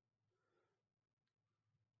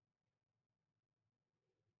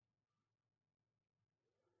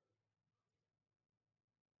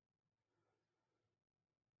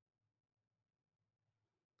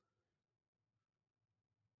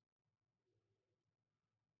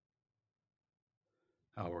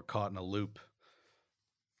 Oh, we're caught in a loop.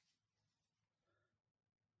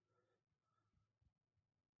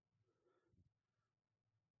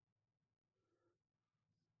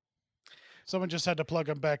 Someone just had to plug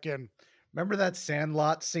him back in. Remember that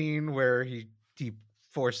Sandlot scene where he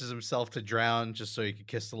forces himself to drown just so he could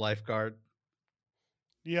kiss the lifeguard?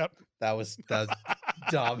 Yep. That's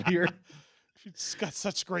Dom here. She's got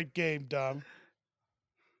such great game, Dom.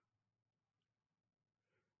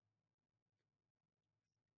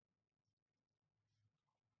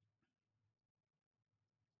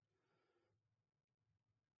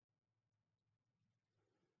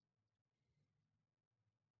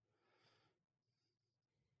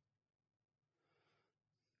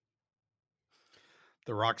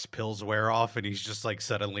 The Rock's pills wear off and he's just like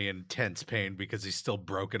suddenly in intense pain because he's still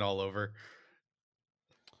broken all over.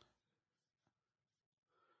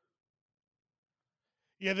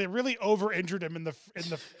 Yeah, they really over injured him in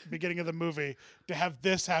the beginning of the movie to have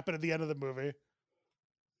this happen at the end of the movie.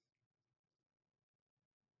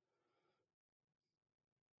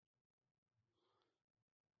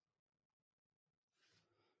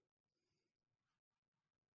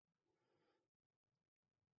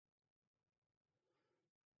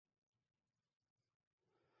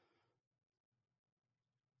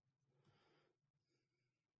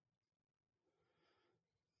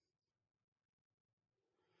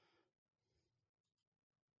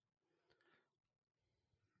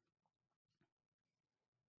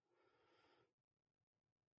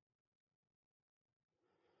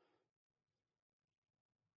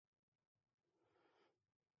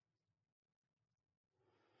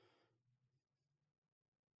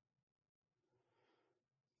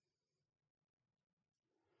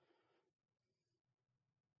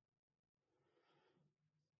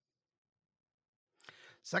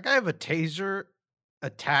 Does that guy have a taser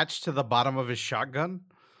attached to the bottom of his shotgun?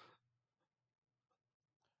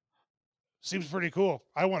 Seems pretty cool.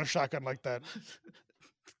 I want a shotgun like that.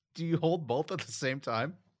 Do you hold both at the same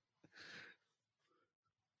time?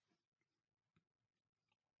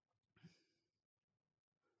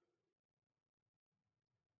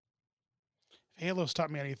 Halo's taught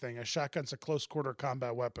me anything. A shotgun's a close quarter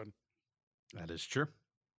combat weapon. That is true.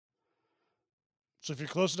 So if you're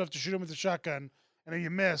close enough to shoot him with a shotgun and then you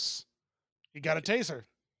miss, you got a taser.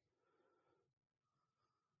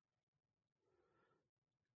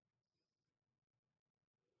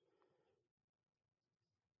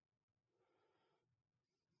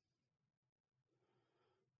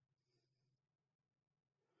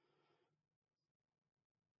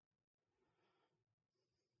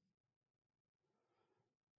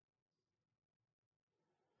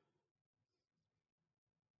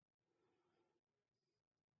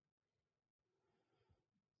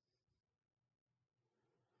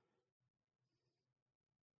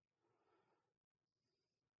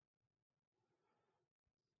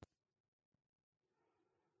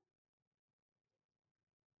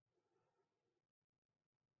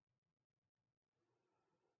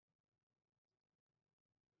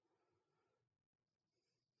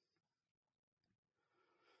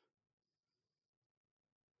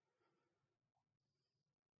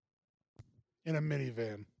 In a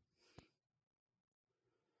minivan.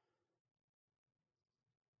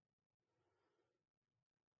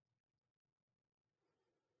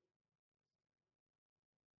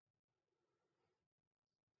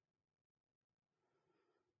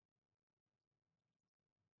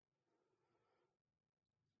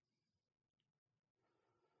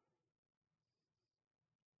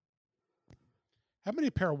 How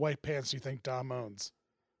many pair of white pants do you think Dom owns?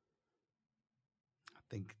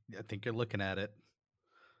 I think you're looking at it.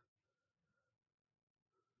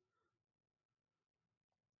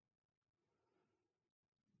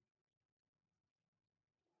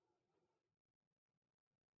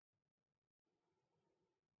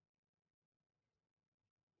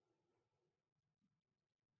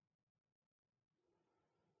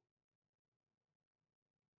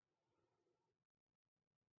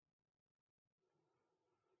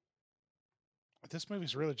 This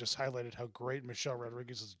movie's really just highlighted how great Michelle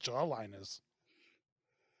Rodriguez's jawline is.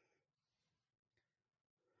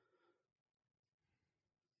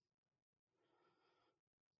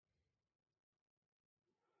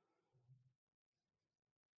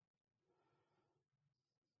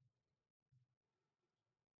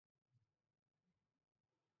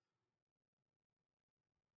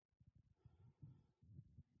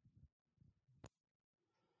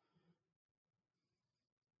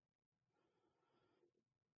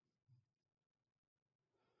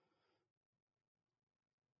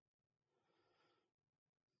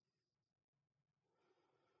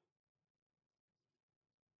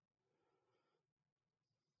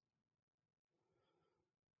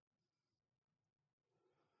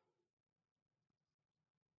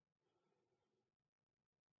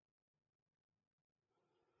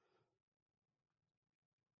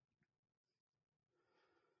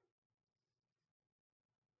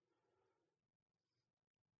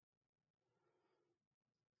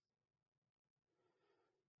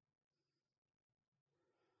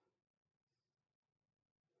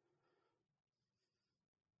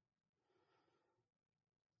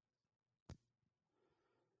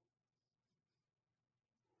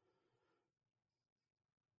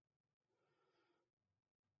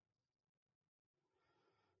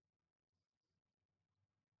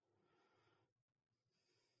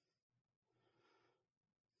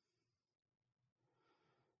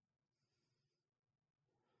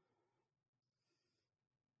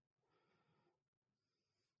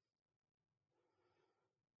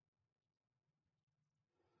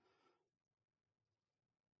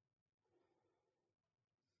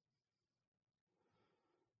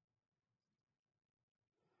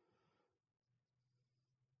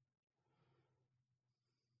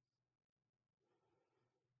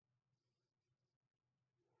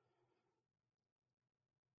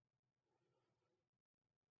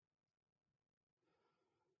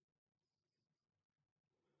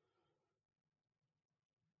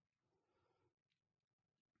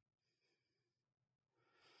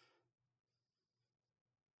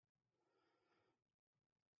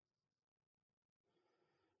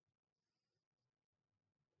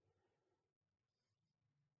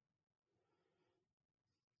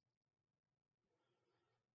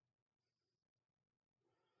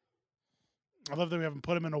 I love that we haven't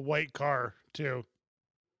put him in a white car, too.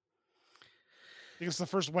 I think it's the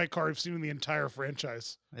first white car we've seen in the entire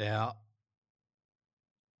franchise. Yeah.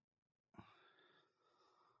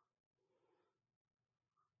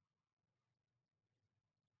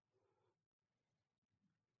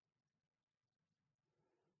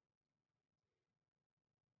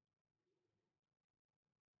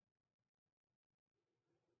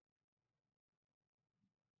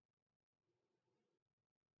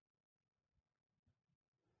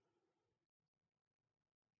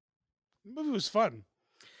 The movie was fun.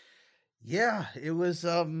 Yeah, it was.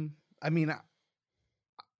 I mean,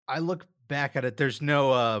 I look back at it. There's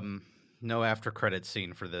no after credit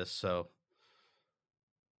scene for this, so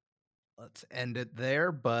let's end it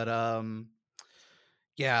there. But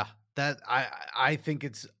yeah, that I think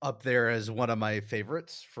it's up there as one of my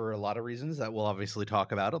favorites for a lot of reasons that we'll obviously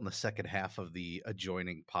talk about on the second half of the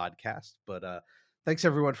adjoining podcast. But thanks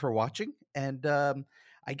everyone for watching, and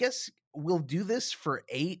I guess we'll do this for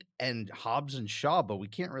 8 and Hobbs and Shaw, but we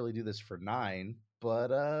can't really do this for 9.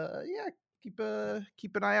 But yeah, keep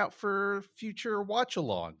an eye out for future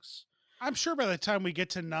watch-alongs. I'm sure by the time we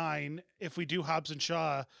get to 9, if we do Hobbs and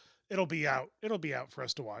Shaw, it'll be out. It'll be out for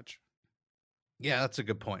us to watch. Yeah, that's a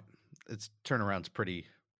good point. Its turnaround's pretty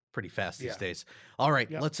fast these Yeah. days. All right,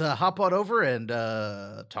 Yep. let's hop on over and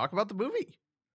talk about the movie.